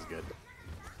good.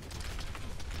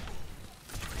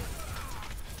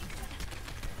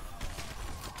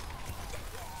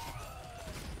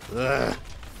 Ugh.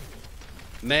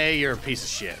 May, you're a piece of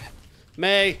shit.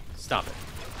 May, stop it.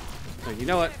 No, you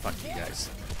know what? Fuck you guys.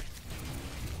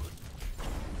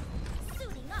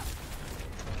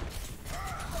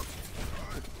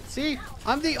 See,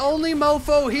 I'm the only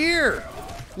mofo here.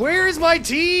 Where is my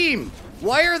team?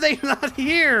 Why are they not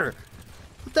here?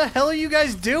 What the hell are you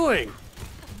guys doing?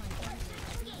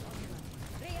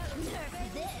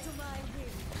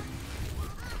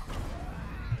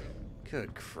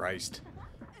 Good Christ.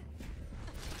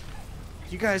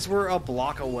 You guys were a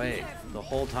block away the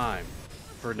whole time.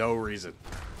 For no reason.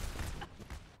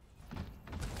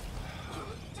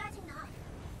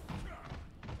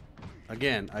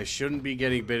 Again, I shouldn't be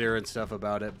getting bitter and stuff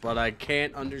about it, but I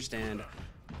can't understand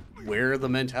where the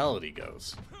mentality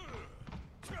goes.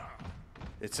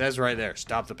 It says right there,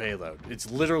 stop the payload.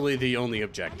 It's literally the only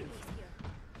objective.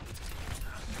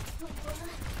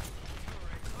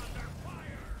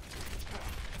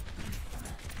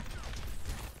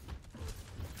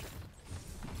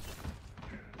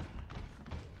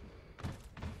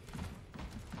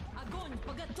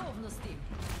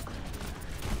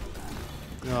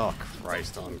 Oh,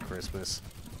 Christ on Christmas.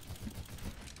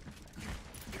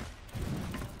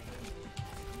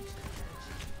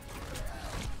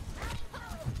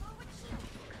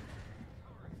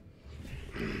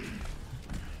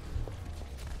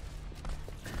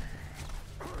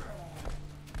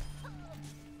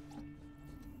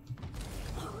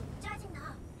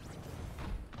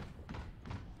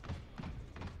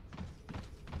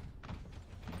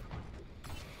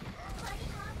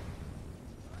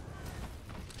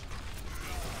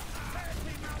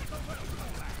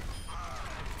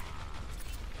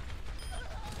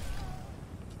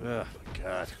 Oh,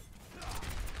 God.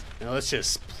 Now let's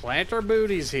just plant our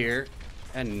booties here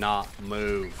and not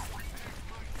move.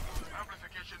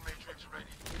 Amplification matrix ready.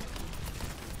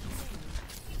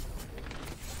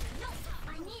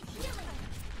 I need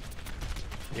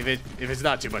healing. If it's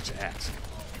not too much to ask.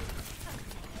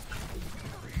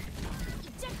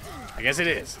 I guess it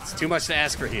is. It's too much to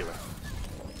ask for healer.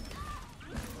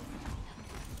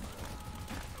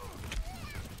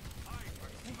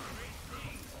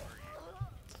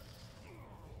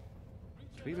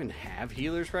 Do we even have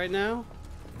healers right now?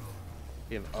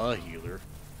 We have a healer.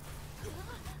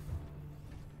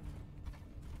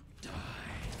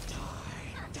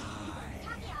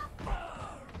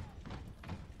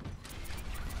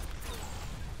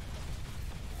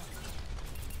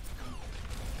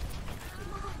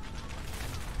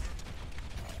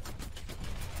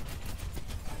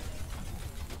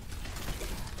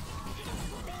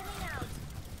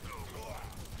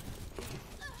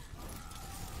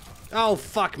 Oh,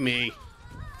 fuck me. Go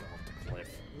off the cliff.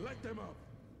 Let them up.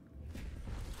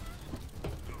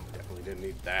 Definitely didn't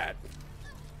need that.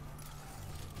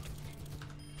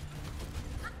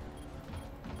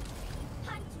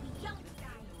 Time to be young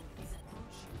again. Is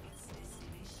approaching its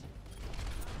destination.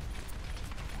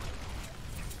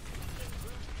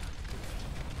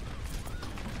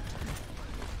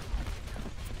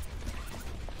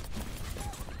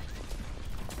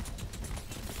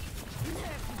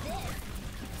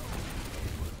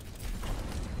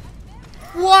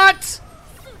 What?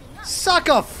 Suck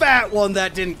a fat one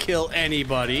that didn't kill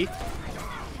anybody.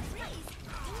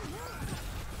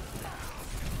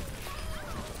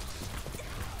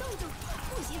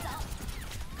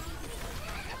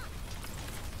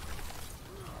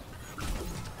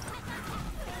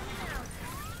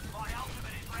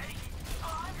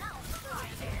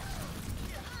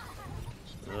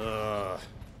 Ugh.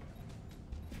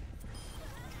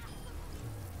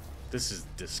 This is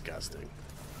disgusting.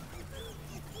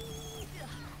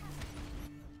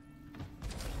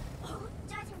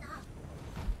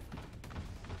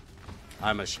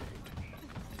 I'm ashamed.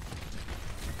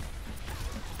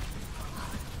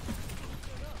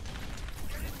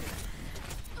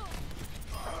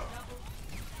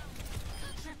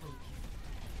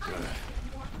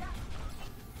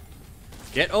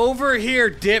 Get over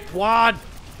here, dipwad!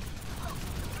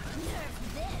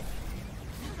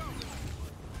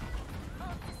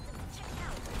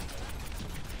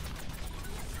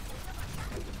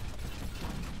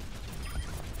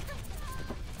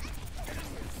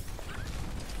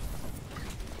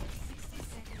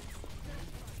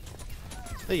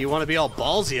 Hey, you want to be all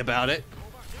ballsy about it?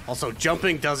 Also,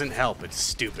 jumping doesn't help. It's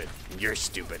stupid. You're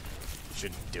stupid. You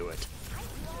shouldn't do it.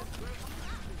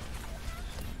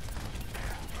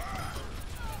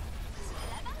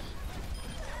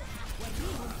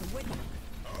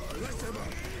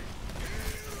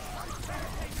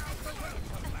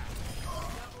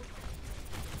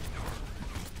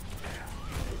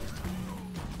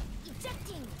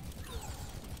 Ejecting.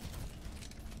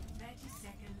 30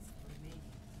 seconds remaining.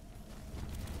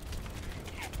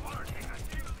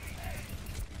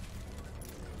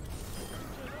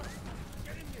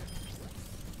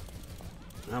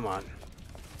 Come on.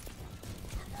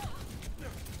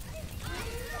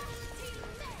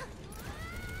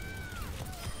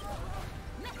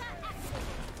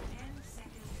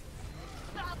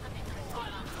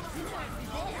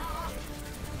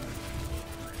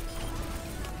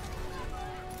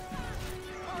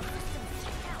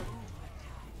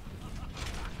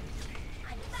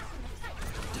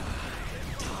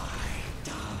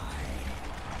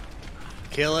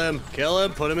 Kill him. Kill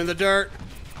him. Put him in the dirt.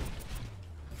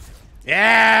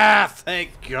 Yeah! Thank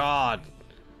God.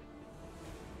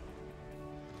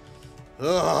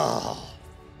 Ugh.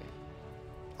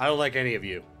 I don't like any of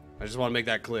you. I just want to make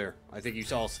that clear. I think you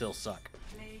all still suck.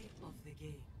 Play of the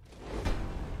game.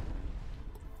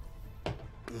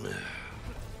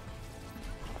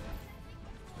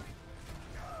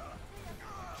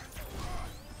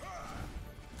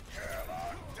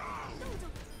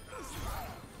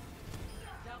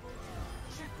 Double,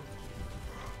 triple.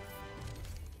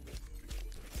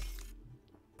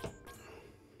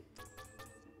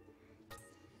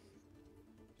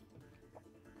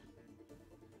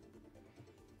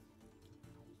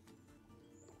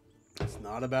 It's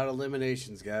not about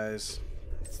eliminations, guys.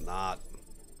 It's not.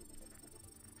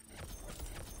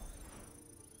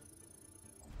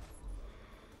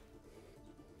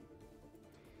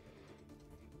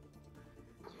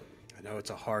 I know it's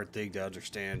a hard thing to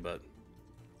understand, but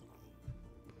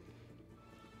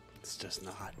it's just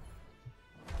not.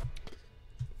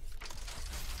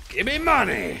 Give me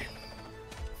money!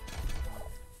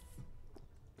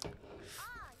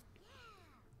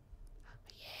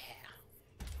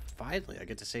 Finally, I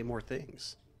get to say more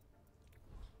things.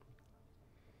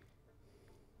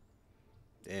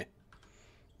 Eh.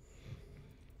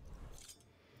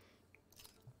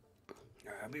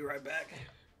 Alright, I'll be right back.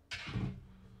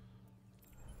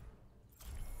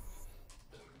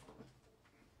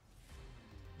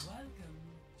 Welcome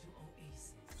to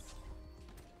Oasis.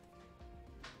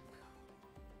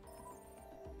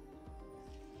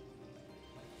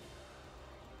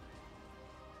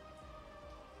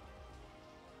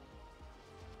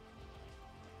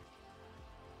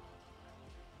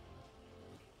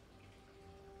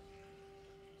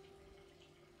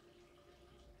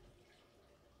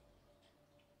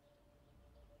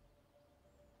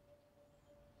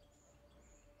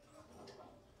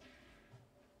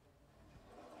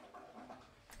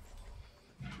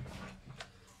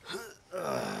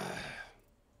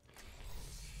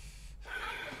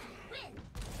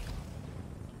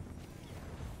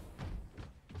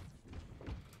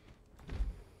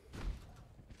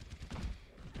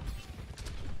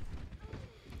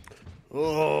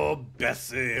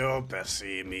 Oh,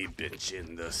 Bessie, me bitch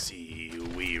in the sea.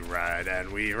 We ride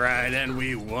and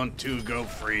we want to go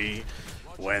free.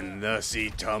 When the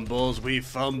sea tumbles, we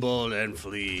fumble and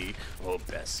flee. Oh,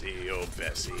 Bessie,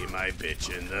 my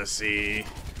bitch in the sea.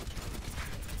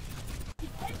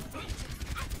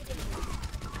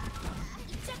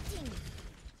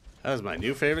 That was my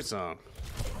new favorite song.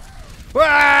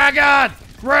 Ah, God!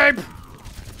 Rape! I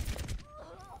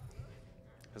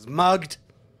was mugged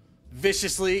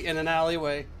viciously in an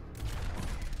alleyway.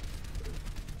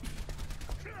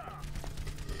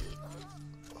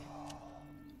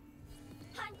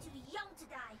 Time to be young to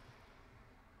die.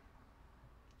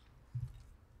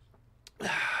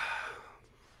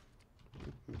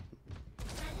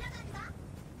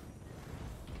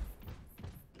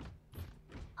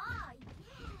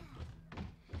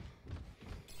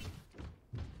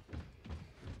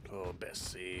 Oh,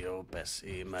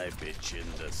 Bessie, my bitch in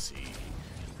the sea.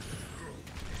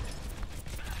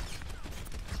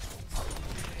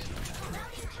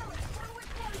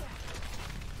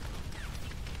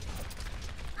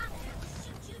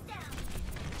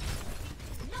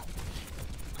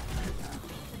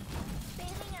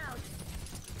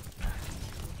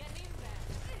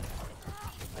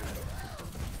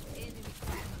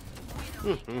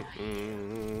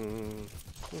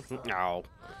 Ow.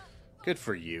 Good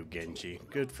for you, Genji.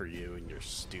 Good for you and your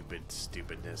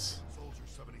stupidness. Soldier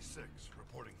 76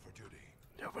 reporting for duty.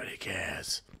 Nobody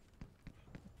cares.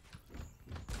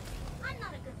 I'm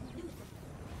not a good loser.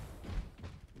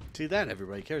 See, that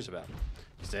everybody cares about.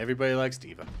 Because everybody likes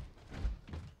Diva.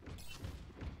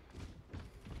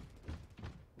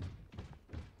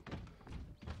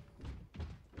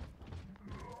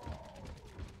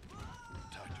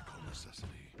 Tactical necessity.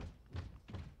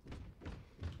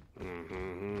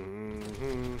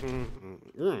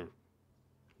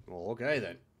 Well, okay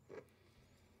then.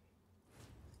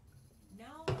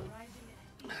 Now arriving at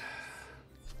Eos.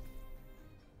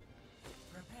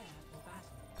 Prepare for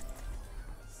battle.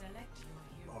 Select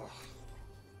your hero.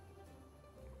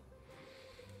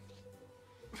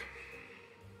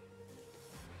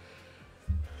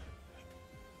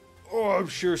 Oh, I'm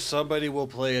sure somebody will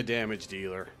play a damage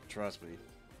dealer. Trust me.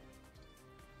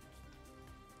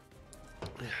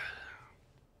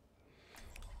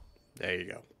 There you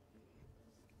go.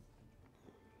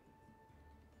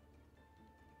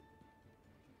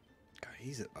 God,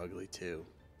 he's ugly too.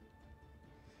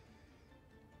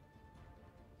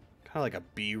 Kind of like a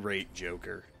B-rate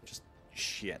Joker. Just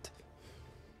shit.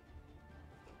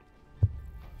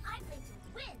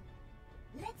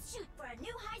 Let's shoot for a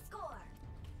new high score.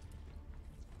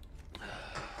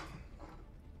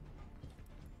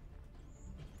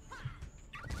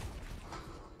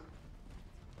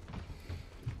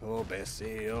 Oh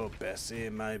Bessie,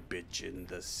 my bitch in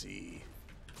the sea.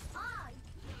 Ah,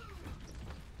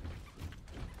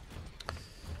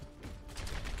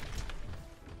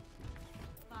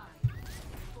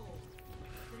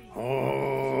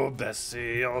 Oh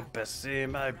Bessie,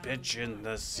 my bitch in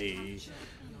the sea.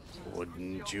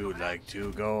 Wouldn't you like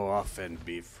to go off and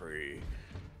be free?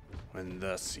 When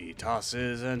the sea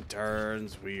tosses and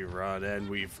turns, we run and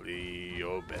we flee.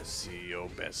 Oh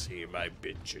Bessie, my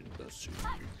bitch in the sea.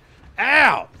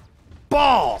 Ow!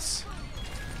 Balls!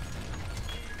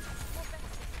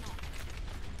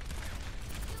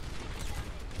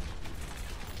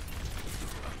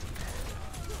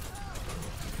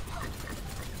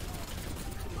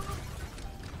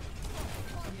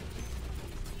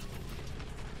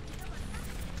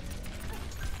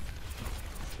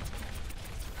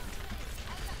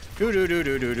 Do do do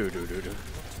do do do do do do.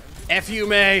 F you,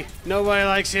 May. Nobody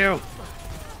likes you.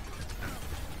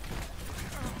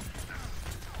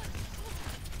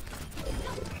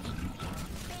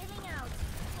 bailing out.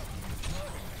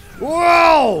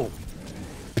 Whoa!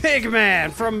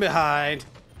 Pigman from behind.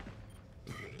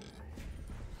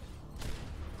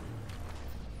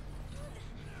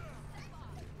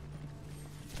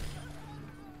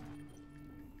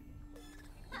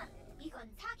 이건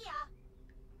사기야.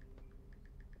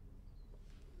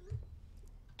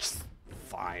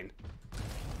 Fine.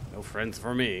 No friends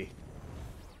for me.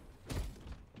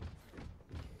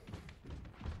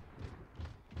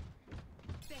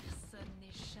 Personne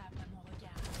n'échappe à mon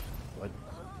regard. What?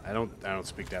 I don't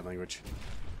speak that language.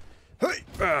 Hey!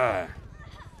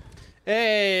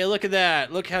 Hey, look at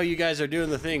that. Look how you guys are doing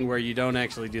the thing where you don't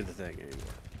actually do the thing anymore.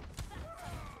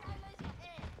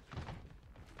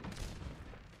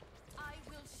 I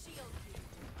will shield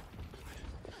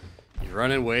you. You're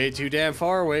running way too damn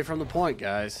far away from the point,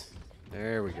 guys.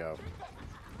 There we go.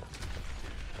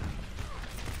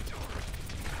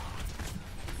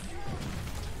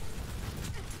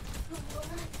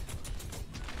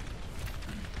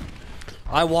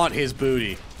 I want his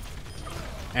booty.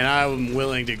 And I'm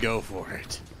willing to go for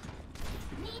it.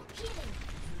 Need healing.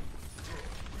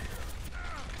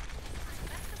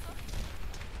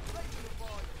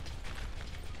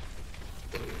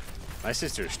 My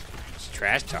sister's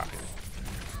trash talking.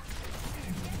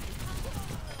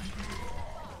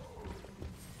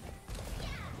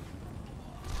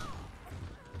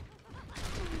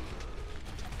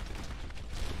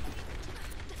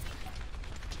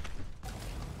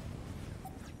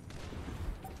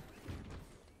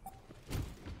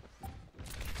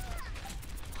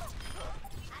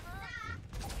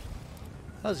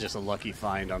 That was just a lucky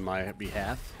find on my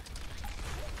behalf.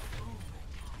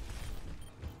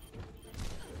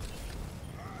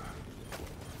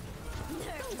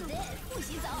 Nerf this. 不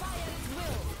洗澡。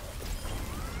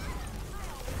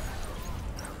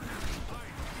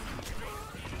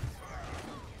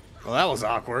Well, that was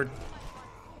awkward.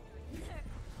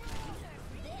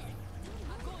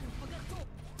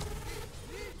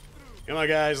 Come on,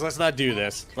 guys. Let's not do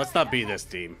this. Let's not be this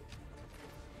team.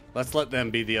 Let's let them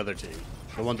be the other team.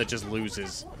 The one that just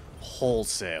loses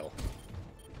wholesale.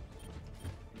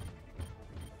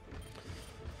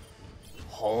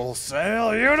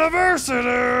 Wholesale University!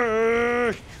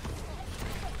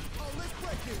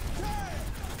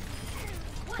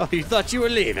 Oh, you thought you were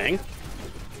leaving?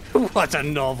 What a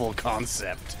novel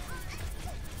concept.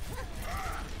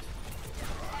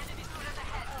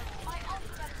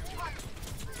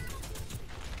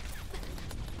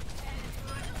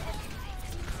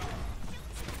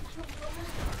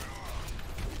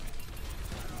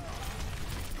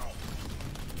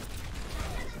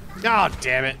 Oh,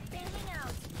 damn it. Bailing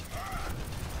out.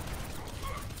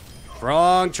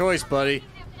 Wrong choice, buddy.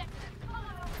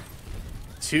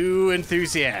 Too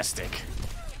enthusiastic.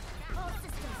 All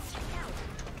systems check out.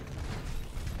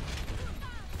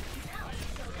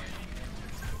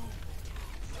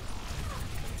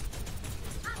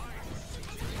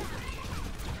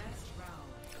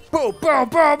 Boom, boom,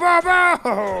 boom, boom,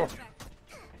 boom!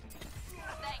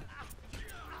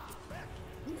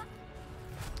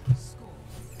 Score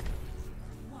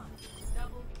 1.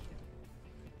 Double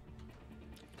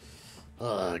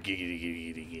kill. Giggity,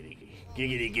 giggity, giggity.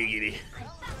 Giggity, giggity. I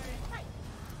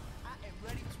am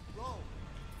ready to roll.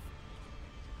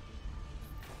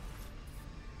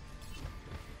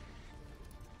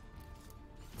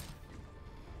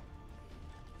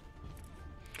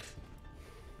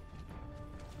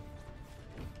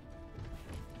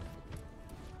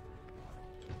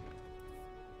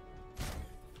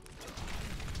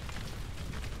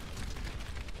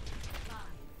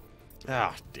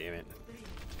 Ah, damn it.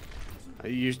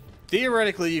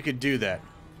 Theoretically, you could do that,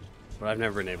 but I've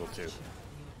never been able to.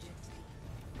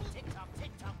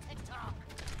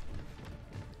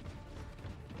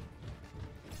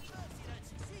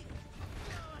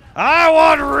 I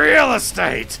want real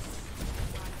estate!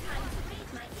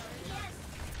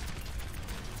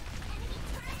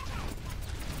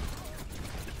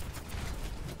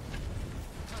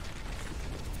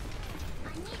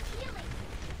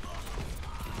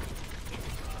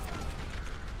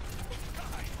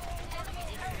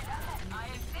 I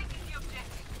am taking the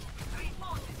objective.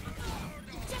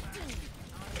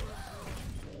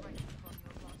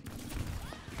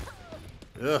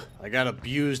 Ugh, I got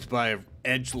abused by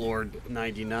Edgelord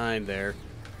 99 there.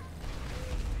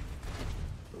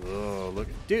 Oh, look,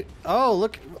 dude. Oh,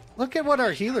 look at what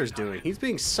our healer's doing. He's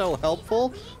being so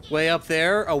helpful, way up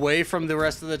there, away from the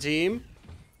rest of the team.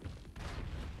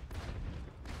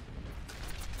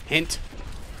 Hint.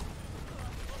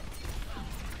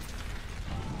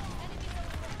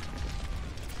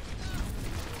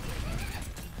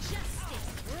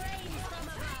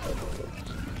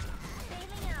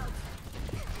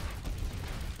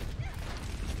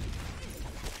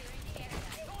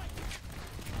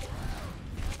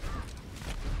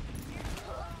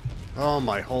 Oh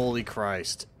my holy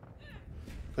Christ.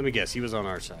 Let me guess, he was on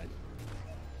our side.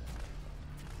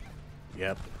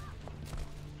 Yep.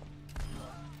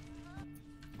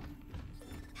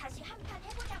 다시 한 판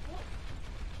해보자고.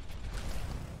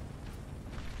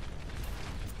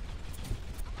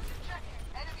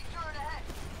 Enemy turret ahead.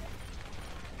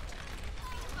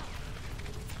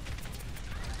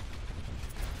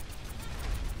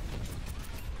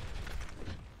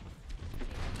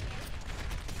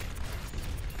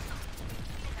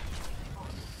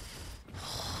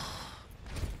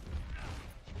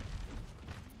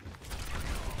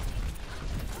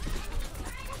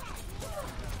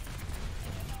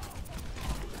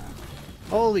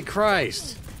 Holy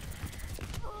Christ.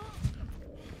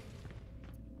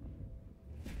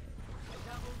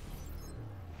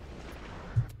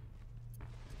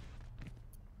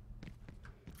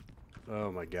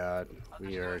 Oh my god.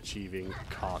 We are achieving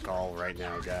cock all right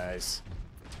now, guys.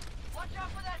 Watch out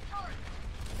for that turret.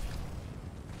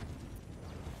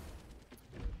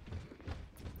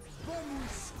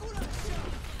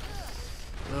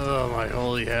 Oh my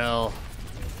holy hell.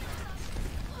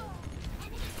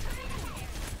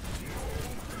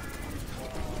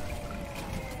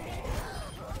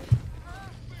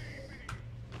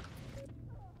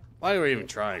 Why are we even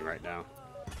trying right now?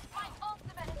 My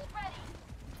ultimate is ready.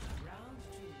 Round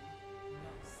 2,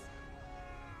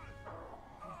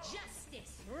 loss.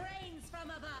 Justice reigns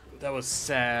from above. That was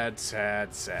sad,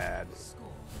 sad, sad.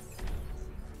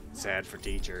 Sad for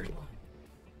teacher.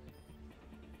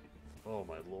 Oh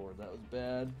my lord, that was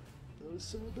bad. That was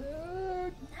so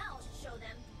bad. Now I'll show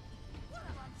them.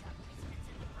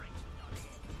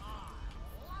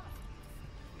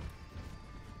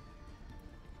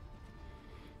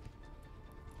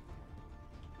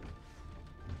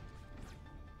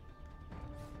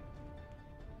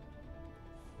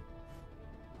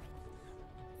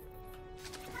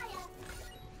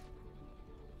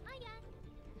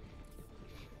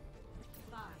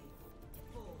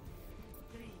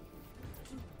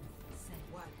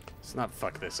 Let's not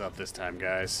fuck this up this time,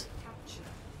 guys. Capture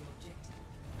the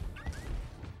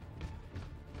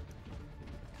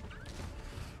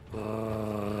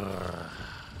objective.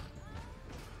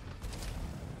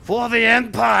 For the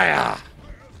Empire!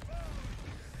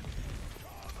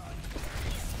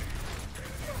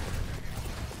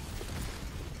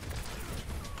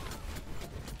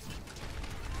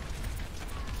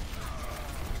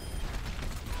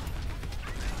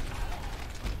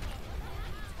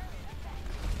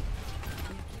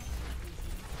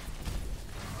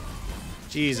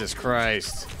 Jesus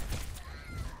Christ.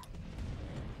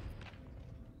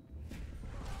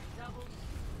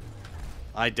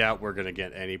 I doubt we're gonna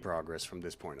get any progress from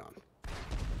this point on.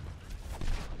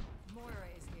 Moira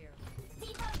is here.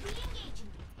 People re-engaging.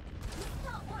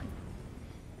 Not one.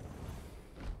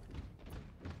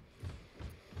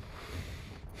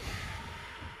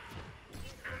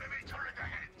 Enemy turret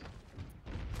ahead!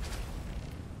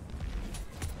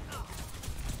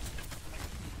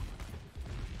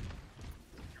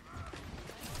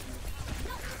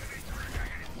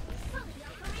 Fully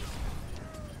operational.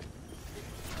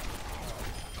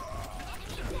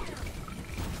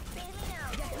 Bailing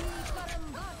out.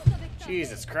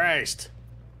 Jesus Christ.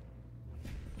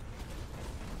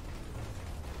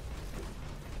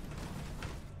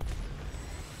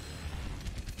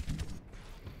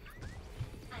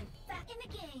 I'm back in the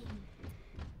game.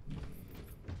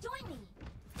 Join me.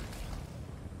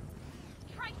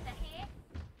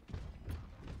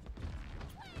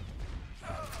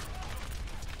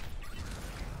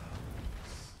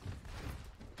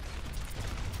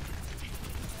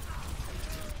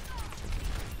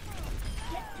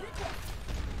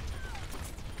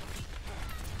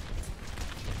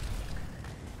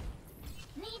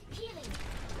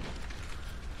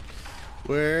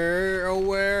 Where, oh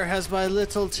where has my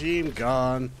little team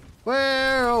gone?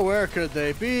 Where, oh where could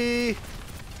they be?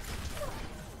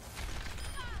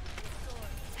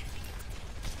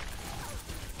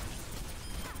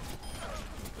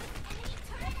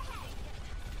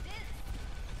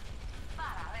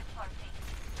 Para de por ti.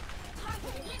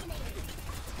 Target eliminated.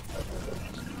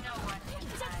 No one can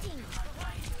hide Ejecting. from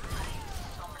my sight.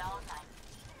 Sombra online.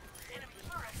 Enemy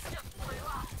turret just blew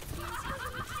up.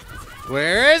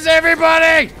 Where is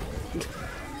everybody?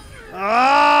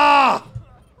 Ah!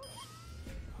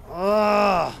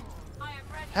 Ah! I am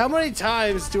ready. How many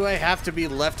times do I have to be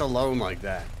left alone like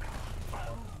that?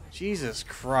 Jesus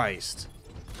Christ.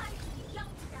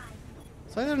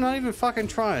 It's like they're not even fucking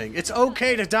trying. It's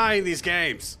okay to die in these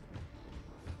games.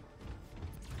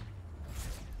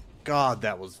 God,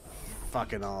 that was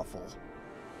fucking awful.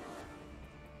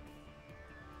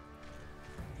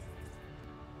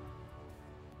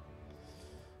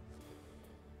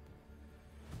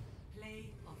 Play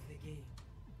of the game.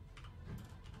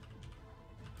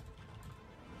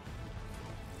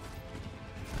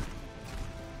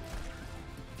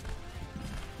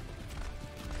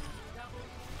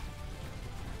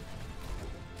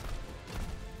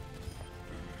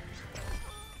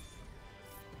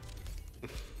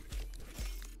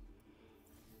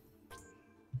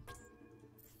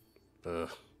 Ugh.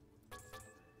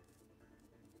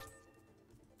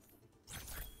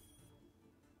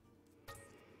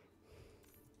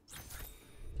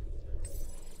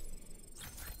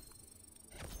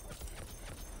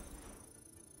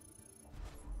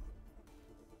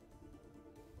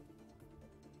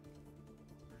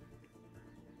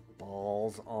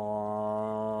 Balls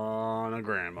on a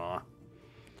grandma.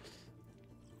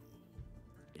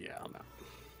 Yeah, I'm out.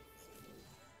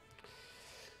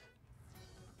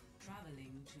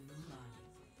 Traveling to life.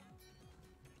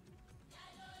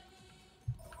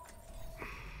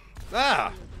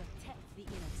 Ah! Protect the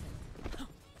innocent.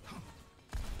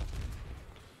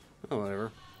 Oh,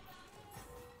 whatever.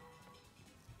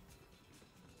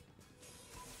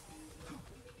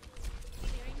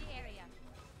 Clearing the area.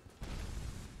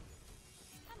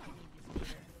 I might need this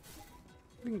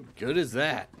bigger. How good is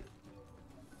that?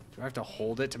 Do I have to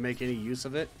hold it to make any use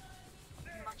of it?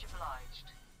 Much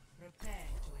obliged. Prepare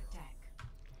to attack.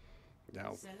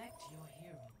 No. Select your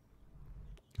hero.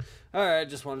 Alright,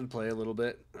 just wanted to play a little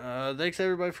bit. Thanks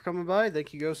everybody for coming by.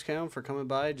 Thank you, Ghost Count, for coming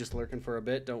by. Just lurking for a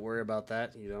bit. Don't worry about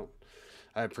that. You don't.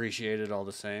 I appreciate it all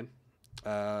the same.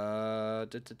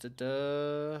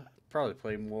 Probably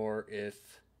play more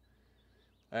if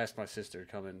I asked my sister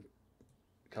to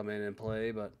come in and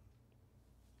play, but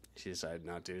she decided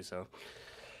not to, so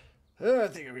I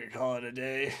think I'm gonna call it a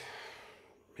day.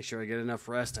 Make sure I get enough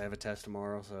rest. I have a test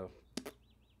tomorrow, so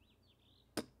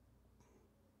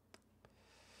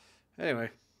anyway.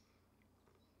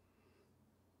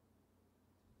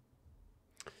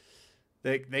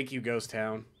 Thank you, Ghost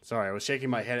Town. Sorry, I was shaking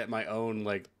my head at my own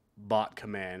like bot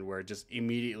command where it just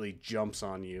immediately jumps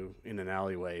on you in an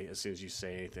alleyway as soon as you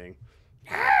say anything.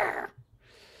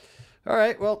 All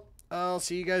right, well, I'll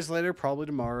see you guys later, probably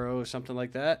tomorrow or something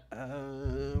like that.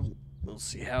 We'll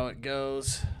see how it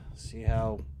goes. See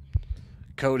how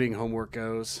coding homework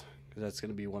goes, because that's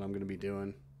going to be what I'm going to be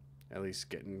doing. At least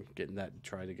getting that,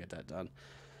 trying to get that done.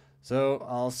 So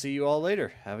I'll see you all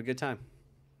later. Have a good time.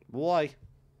 Bye.